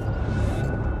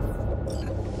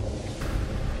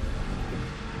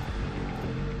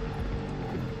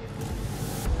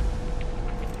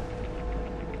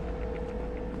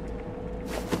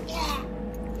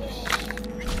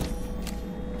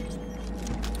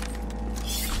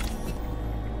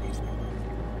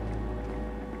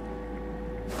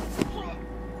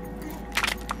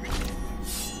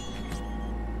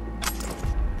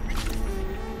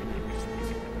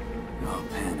 Oh,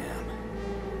 Pan Am.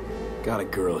 Got a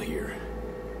girl here.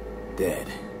 Dead.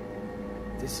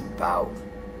 Disemboweled.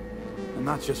 And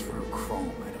not just for her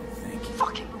chrome, I don't think.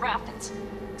 Fucking rapids.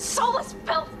 Soulless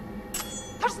filth.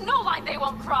 There's no line they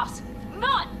won't cross.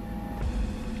 None.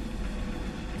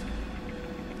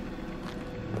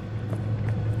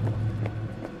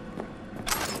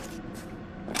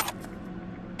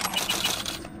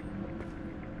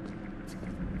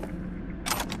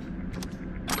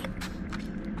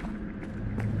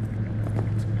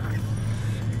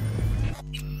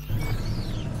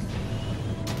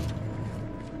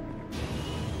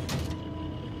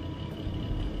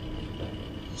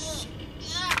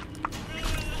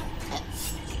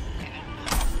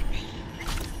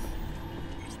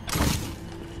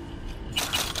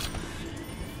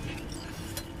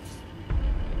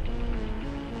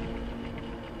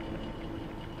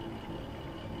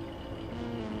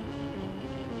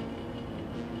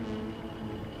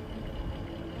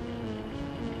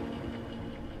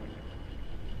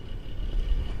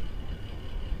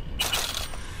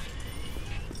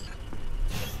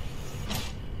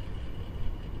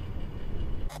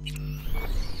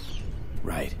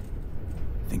 Right.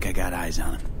 Think I got eyes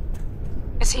on him.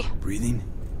 Is he? Breathing?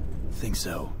 Think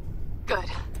so. Good.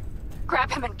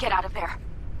 Grab him and get out of there.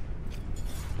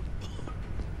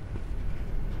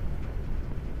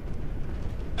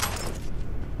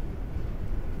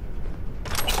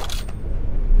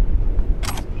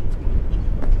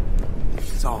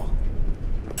 Saul.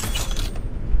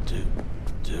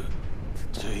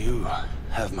 Do you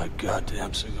have my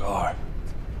goddamn cigar?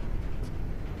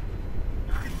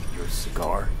 Your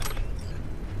cigar?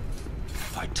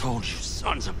 I told you,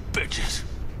 sons of bitches.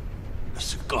 A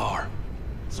cigar,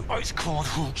 some ice cold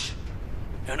hooch,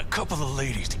 and a couple of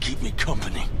ladies to keep me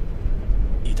company.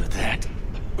 Either that,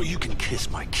 or you can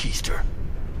kiss my keister.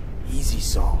 Easy,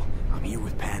 Saul. I'm here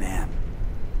with Pan Am.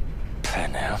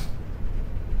 Pan Am?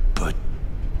 But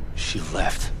she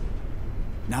left.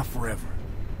 Not forever.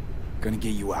 Gonna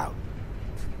get you out.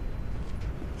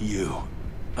 You.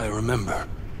 I remember.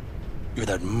 You're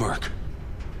that merc.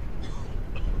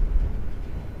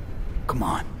 Come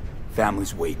on.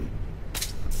 Family's waiting.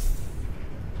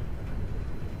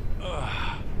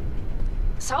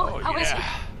 So, how is he?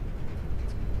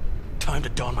 Time to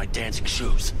don my dancing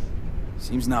shoes.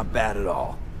 Seems not bad at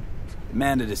all.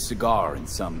 Demanded a cigar and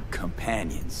some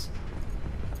companions.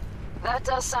 That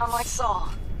does sound like Saul.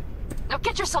 Now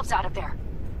get yourselves out of there.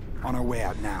 On our way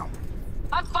out now.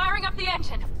 I'm firing up the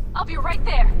engine. I'll be right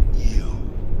there.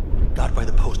 Got by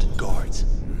the posted guards.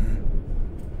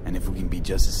 And if we can be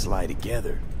just as sly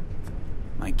together,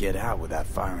 might get out without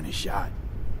firing a shot.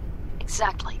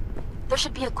 Exactly. There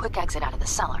should be a quick exit out of the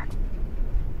cellar.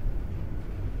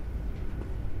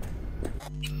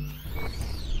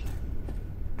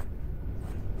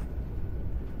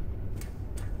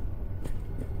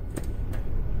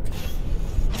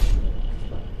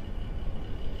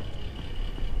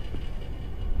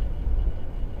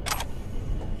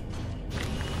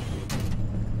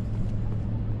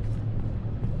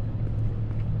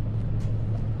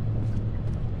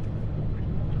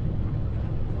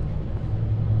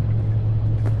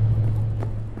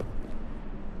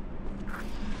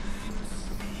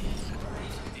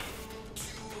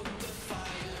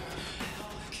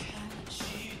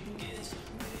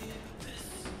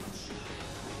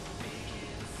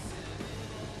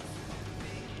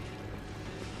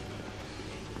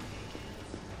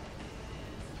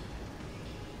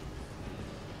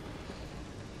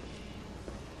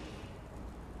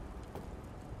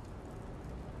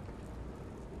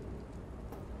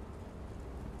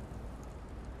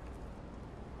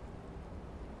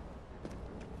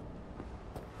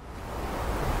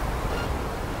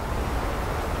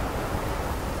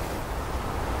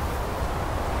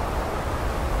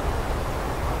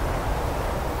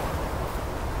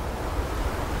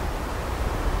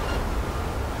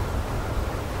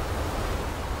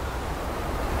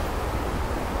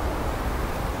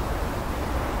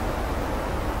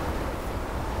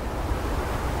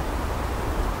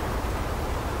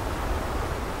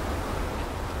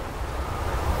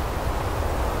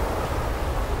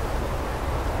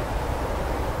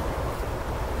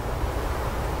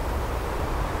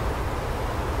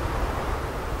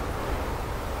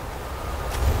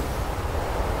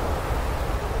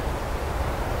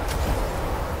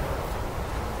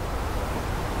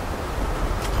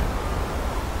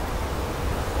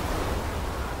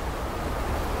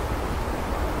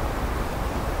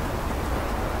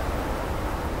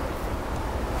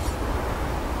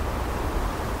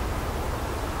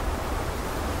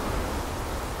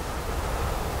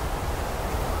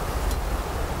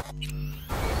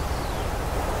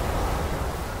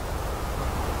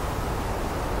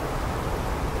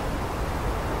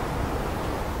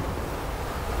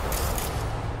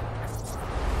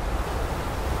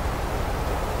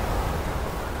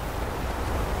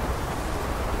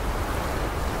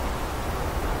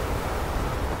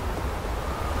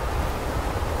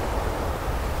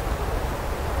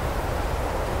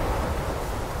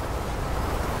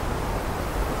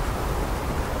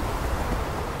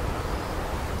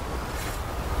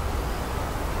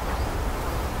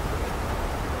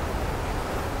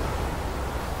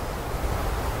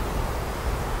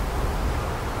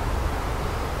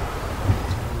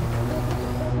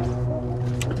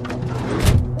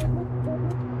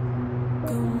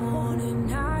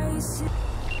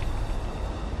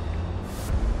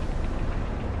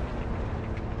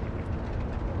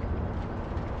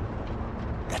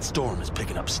 That storm is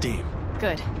picking up steam.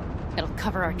 Good. It'll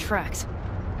cover our tracks.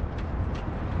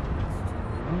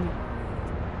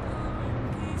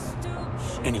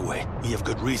 Anyway, we have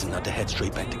good reason not to head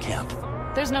straight back to camp.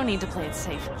 There's no need to play it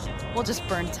safe. We'll just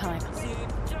burn time.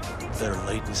 Better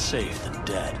late and safe than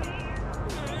dead.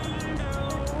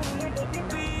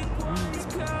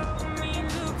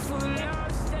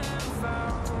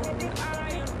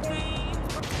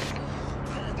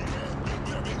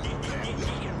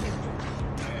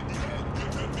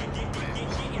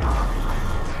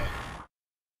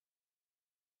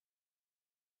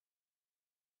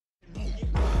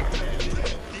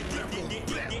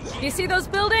 You see those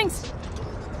buildings?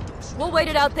 We'll wait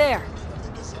it out there.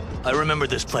 I remember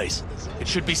this place. It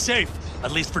should be safe,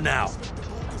 at least for now.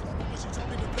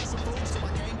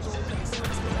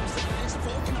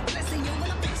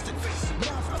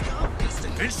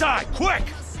 Inside, quick!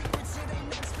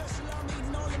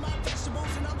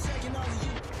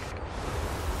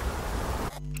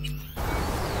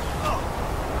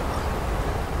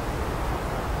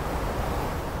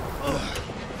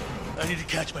 I need to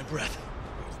catch my breath.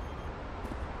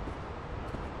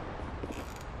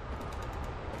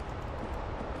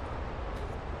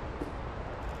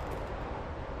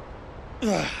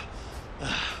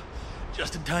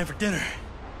 Just in time for dinner.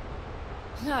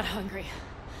 Not hungry.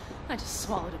 I just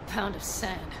swallowed a pound of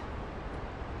sand.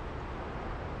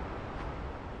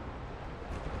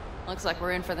 Looks like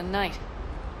we're in for the night.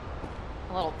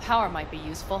 A little power might be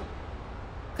useful.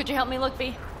 Could you help me look,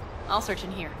 V? I'll search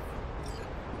in here.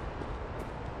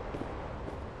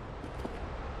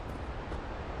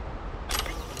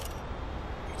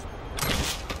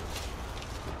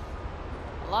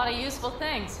 A lot of useful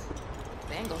things.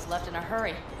 Bangles left in a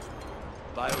hurry.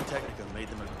 Biotechnica made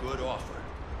them a good offer.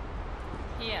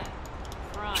 Yeah,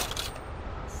 crime.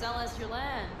 Sell us your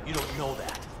land. You don't know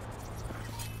that.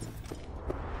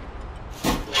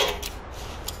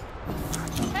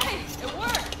 Hey, it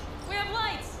worked! We have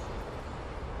lights!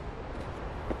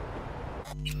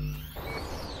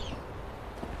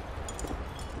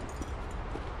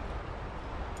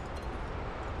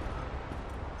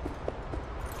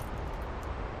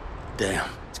 Damn,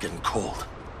 it's getting cold.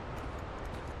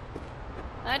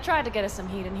 I tried to get us some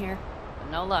heat in here, but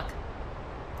no luck.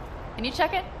 Can you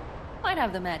check it? Might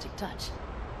have the magic touch.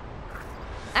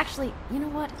 Actually, you know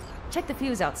what? Check the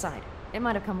fuse outside. It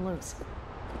might have come loose.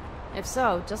 If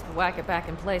so, just whack it back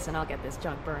in place and I'll get this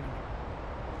junk burning.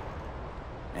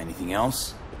 Anything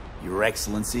else? Your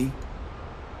Excellency?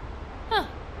 Huh.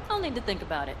 I'll need to think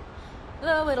about it.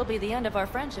 Though it'll be the end of our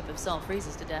friendship if Saul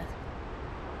freezes to death.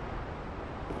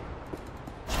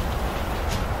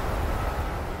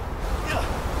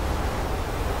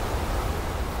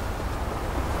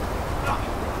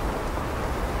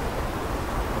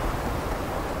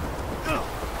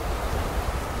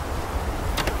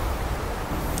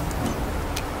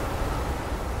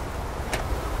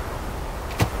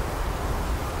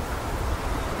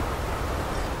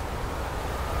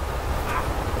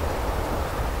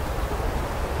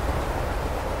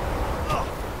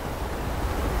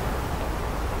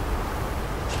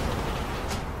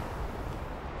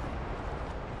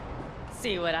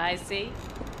 See what I see?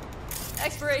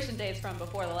 Expiration date's from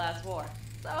before the last war,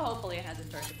 so hopefully it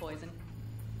hasn't turned to poison.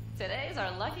 Today's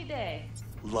our lucky day.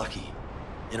 Lucky.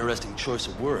 Interesting choice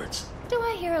of words. Do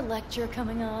I hear a lecture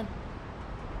coming on?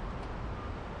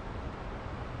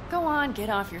 Go on, get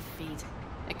off your feet.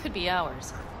 It could be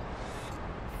hours.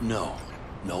 No,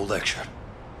 no lecture.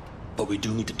 But we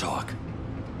do need to talk.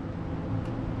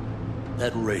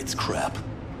 That raid's crap.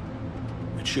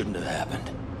 It shouldn't have happened.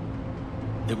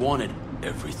 They wanted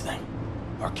everything.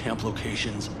 Our camp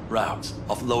locations, routes,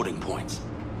 offloading points.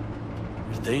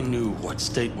 If they knew what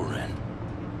state we're in,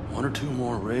 1 or 2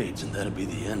 more raids and that'd be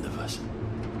the end of us.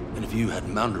 And if you had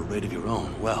mounted a raid of your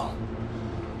own, well,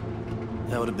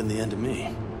 that would have been the end of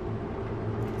me.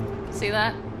 See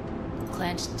that?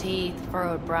 Clenched teeth,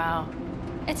 furrowed brow.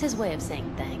 It's his way of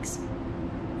saying thanks.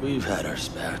 We've had our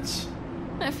spats.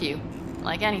 A few,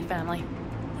 like any family.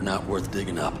 They're not worth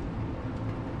digging up.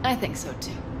 I think so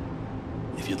too.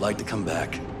 If you'd like to come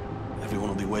back, everyone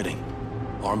will be waiting.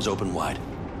 Arms open wide.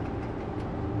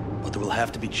 But there will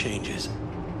have to be changes.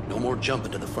 No more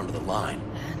jumping to the front of the line.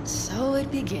 And so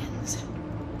it begins.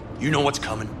 You know what's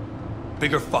coming.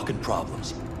 Bigger fucking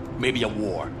problems. Maybe a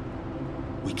war.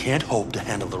 We can't hope to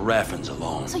handle the Raffens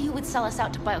alone. So you would sell us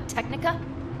out to Biotechnica?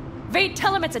 Vade,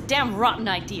 tell him it's a damn rotten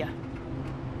idea.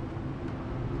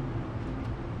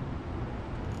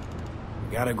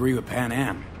 Gotta agree with Pan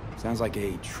Am. Sounds like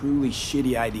a truly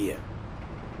shitty idea.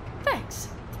 Thanks.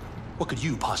 What could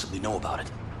you possibly know about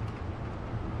it?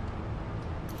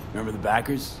 Remember the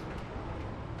backers?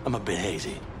 I'm a bit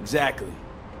hazy. Exactly.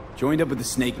 Joined up with the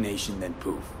Snake Nation, then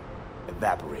poof.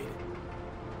 Evaporated.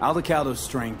 Aldecaldo's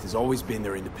strength has always been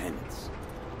their independence.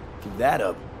 Give that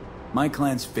up, my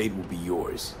clan's fate will be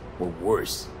yours. Or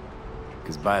worse.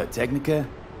 Because Biotechnica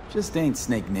just ain't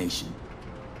Snake Nation.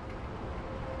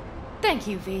 Thank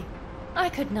you, V. I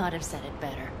could not have said it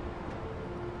better.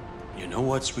 You know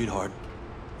what, sweetheart?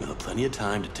 We'll have plenty of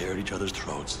time to tear at each other's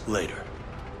throats later.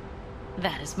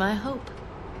 That is my hope.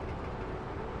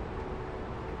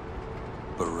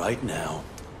 But right now,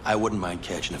 I wouldn't mind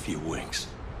catching a few winks.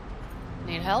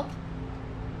 Need help?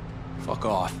 Fuck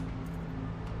off.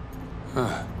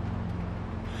 Huh.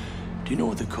 Do you know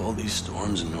what they call these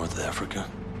storms in North Africa?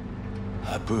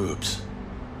 Haboobs.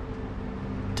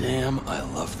 Damn, I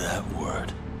love that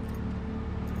word.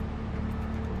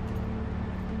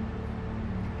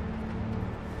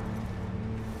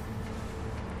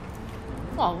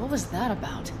 Whoa, what was that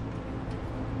about?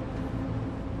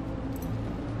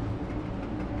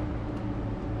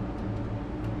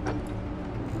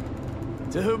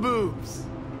 To Haboobs.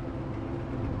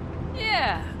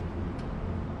 Yeah.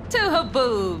 To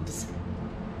Haboobs.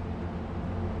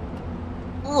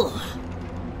 Ugh.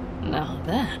 Now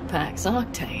that packs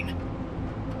octane.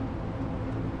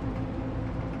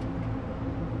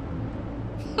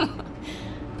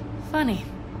 Funny.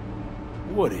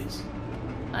 What is?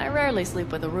 I rarely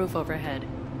sleep with a roof overhead,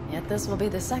 yet this will be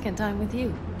the second time with you.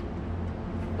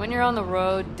 When you're on the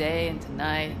road day into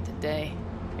night into day,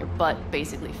 your butt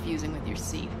basically fusing with your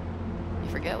seat, you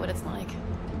forget what it's like.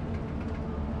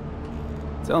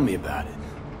 Tell me about it.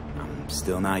 I'm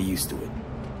still not used to it.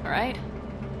 Right?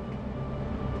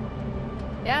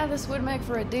 Yeah, this would make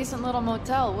for a decent little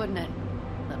motel, wouldn't it?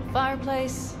 Little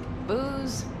fireplace,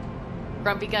 booze.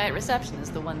 Grumpy guy at reception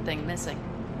is the one thing missing.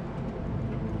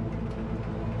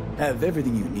 Have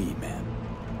everything you need, man.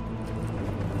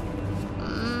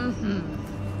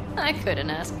 Mm-hmm. I couldn't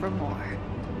ask for more.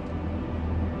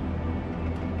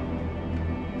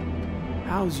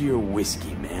 How's your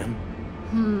whiskey, man?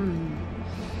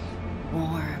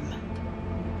 Warm.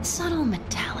 Subtle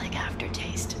metallic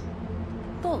aftertaste.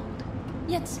 Bold,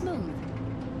 yet smooth.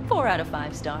 4 out of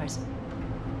 5 stars.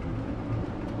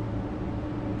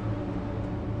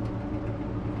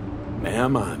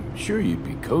 Ma'am, I'm sure you'd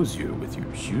be cozier with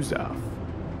your shoes off.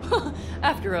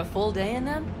 After a full day in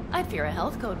them, I fear a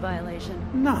health code violation.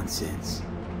 Nonsense.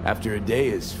 After a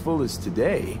day as full as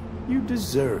today, you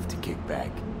deserve to kick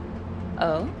back.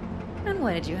 Oh? And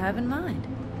what did you have in mind?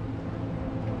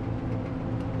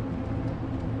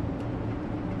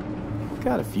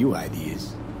 Got a few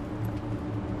ideas.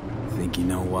 Think you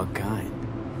know what kind?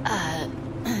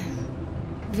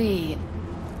 V...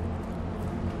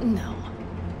 No.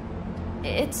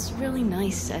 It's really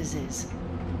nice as is.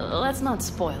 Let's not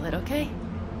spoil it, okay?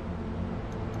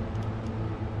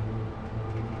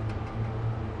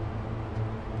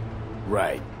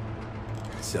 Right.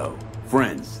 So,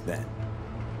 friends, then.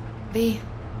 V,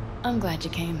 I'm glad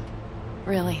you came.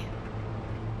 Really.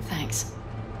 Thanks.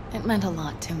 It meant a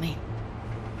lot to me.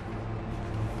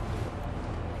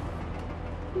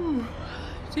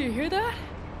 Do you hear that?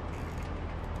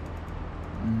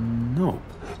 Nope.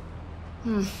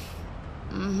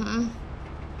 Mm-hmm.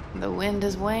 The wind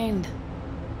has waned.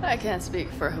 I can't speak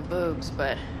for Haboobs,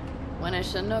 but when a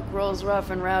Chinook rolls rough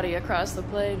and rowdy across the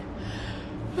blade,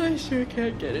 I sure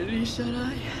can't get any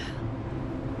shut-eye.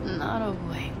 Not a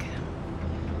wink.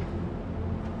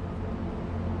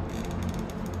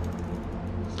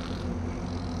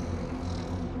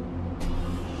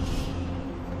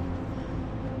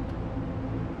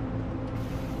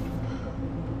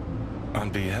 On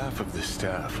behalf of the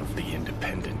staff of the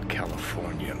Independent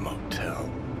California Motel,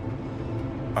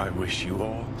 I wish you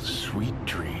all sweet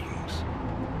dreams.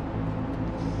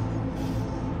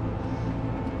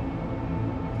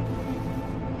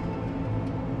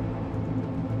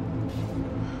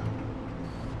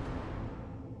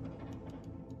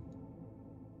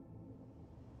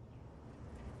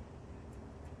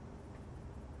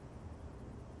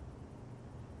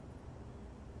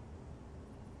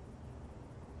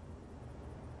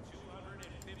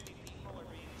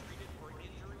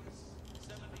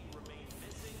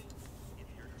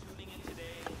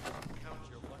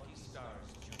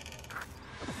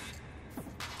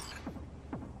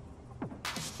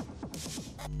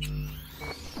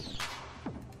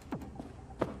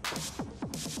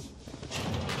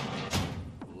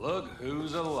 Look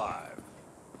who's alive.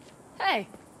 Hey,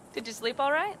 did you sleep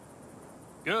all right?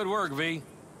 Good work, V.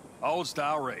 Old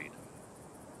style raid.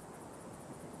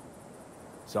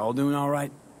 Saul doing all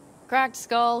right? Cracked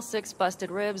skull, 6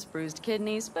 busted ribs, bruised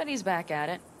kidneys, but he's back at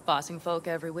it, bossing folk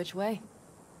every which way.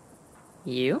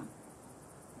 You?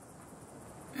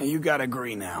 You gotta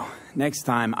agree now. Next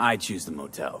time, I choose the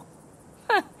motel.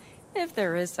 If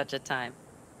there is such a time.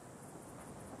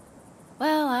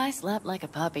 Well, I slept like a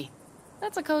puppy.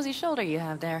 That's a cozy shoulder you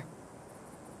have there.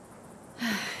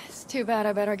 It's too bad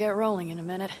I better get rolling in a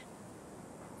minute.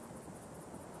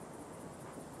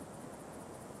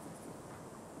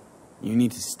 You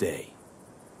need to stay.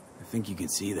 I think you can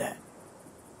see that.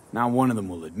 Not one of them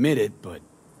will admit it, but...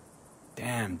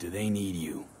 damn, do they need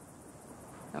you.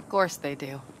 Of course they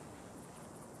do.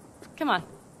 Come on.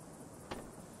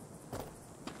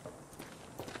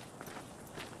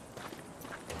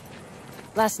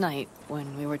 Last night,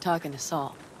 when we were talking to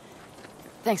Saul,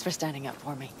 thanks for standing up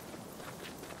for me.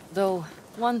 Though,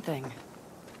 one thing.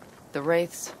 The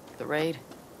Wraiths, the raid,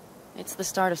 it's the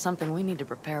start of something we need to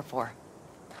prepare for.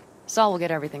 Saul will get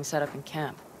everything set up in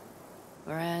camp.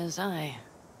 Whereas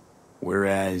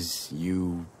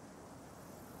you...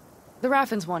 The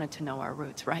Raffins wanted to know our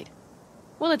routes, right?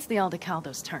 Well, it's the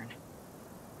Aldecaldo's turn.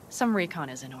 Some recon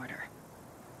is in order.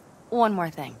 One more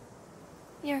thing.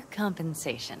 Your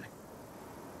compensation.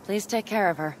 Please take care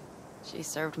of her. She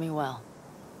served me well.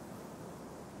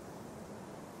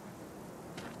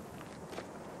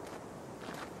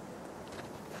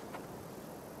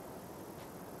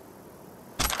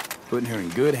 Putting her in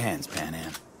good hands,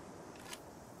 Panam.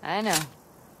 I know.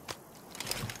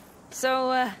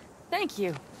 So, thank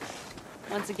you.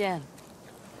 Once again.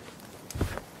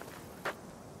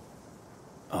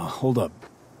 Hold up.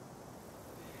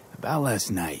 About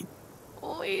last night.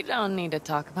 We don't need to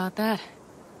talk about that.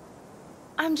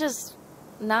 I'm just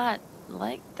not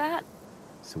like that.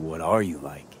 So what are you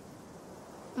like?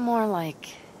 More like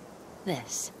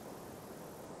this.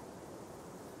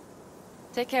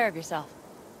 Take care of yourself.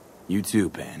 You too,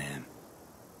 Panam.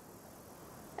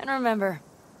 And remember,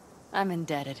 I'm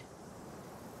indebted.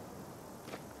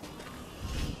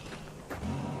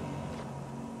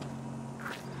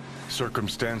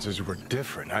 Circumstances were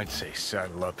different, I'd say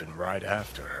saddle up and ride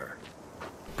after her.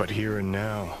 But here and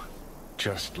now,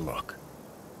 just look.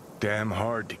 Damn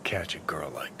hard to catch a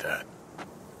girl like that.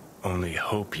 Only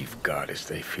hope you've got is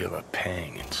they feel a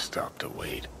pang and stop to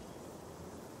wait.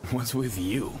 What's with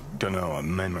you? Dunno, a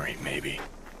memory maybe.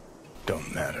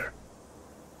 Don't matter.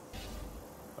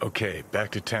 Okay,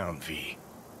 back to town, V.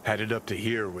 Headed up to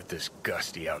here with this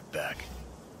gusty outback.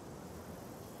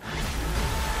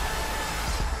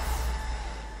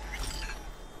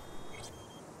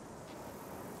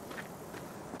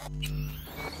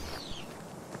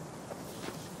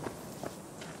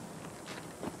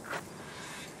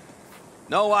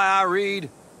 Know why I read?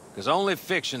 Because only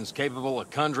fiction's capable of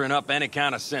conjuring up any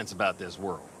kind of sense about this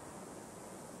world.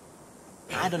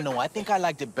 I don't know, I think I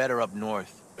liked it better up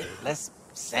north. Less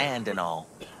sand and all.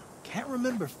 Can't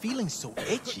remember feeling so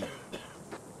itchy.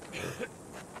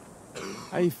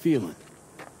 How you feeling?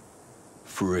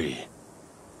 Free.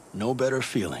 No better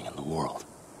feeling in the world.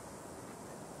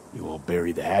 You all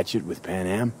bury the hatchet with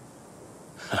Panam?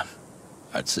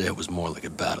 I'd say it was more like a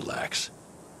battle axe.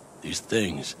 These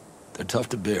things, they're tough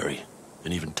to bury,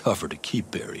 and even tougher to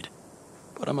keep buried.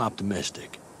 But I'm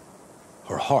optimistic.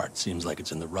 Her heart seems like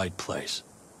it's in the right place.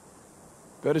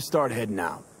 Better start heading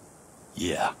out.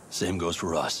 Yeah, same goes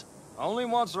for us. Only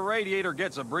once a radiator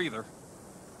gets a breather.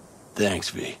 Thanks,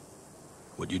 V.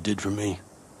 What you did for me,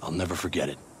 I'll never forget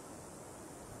it.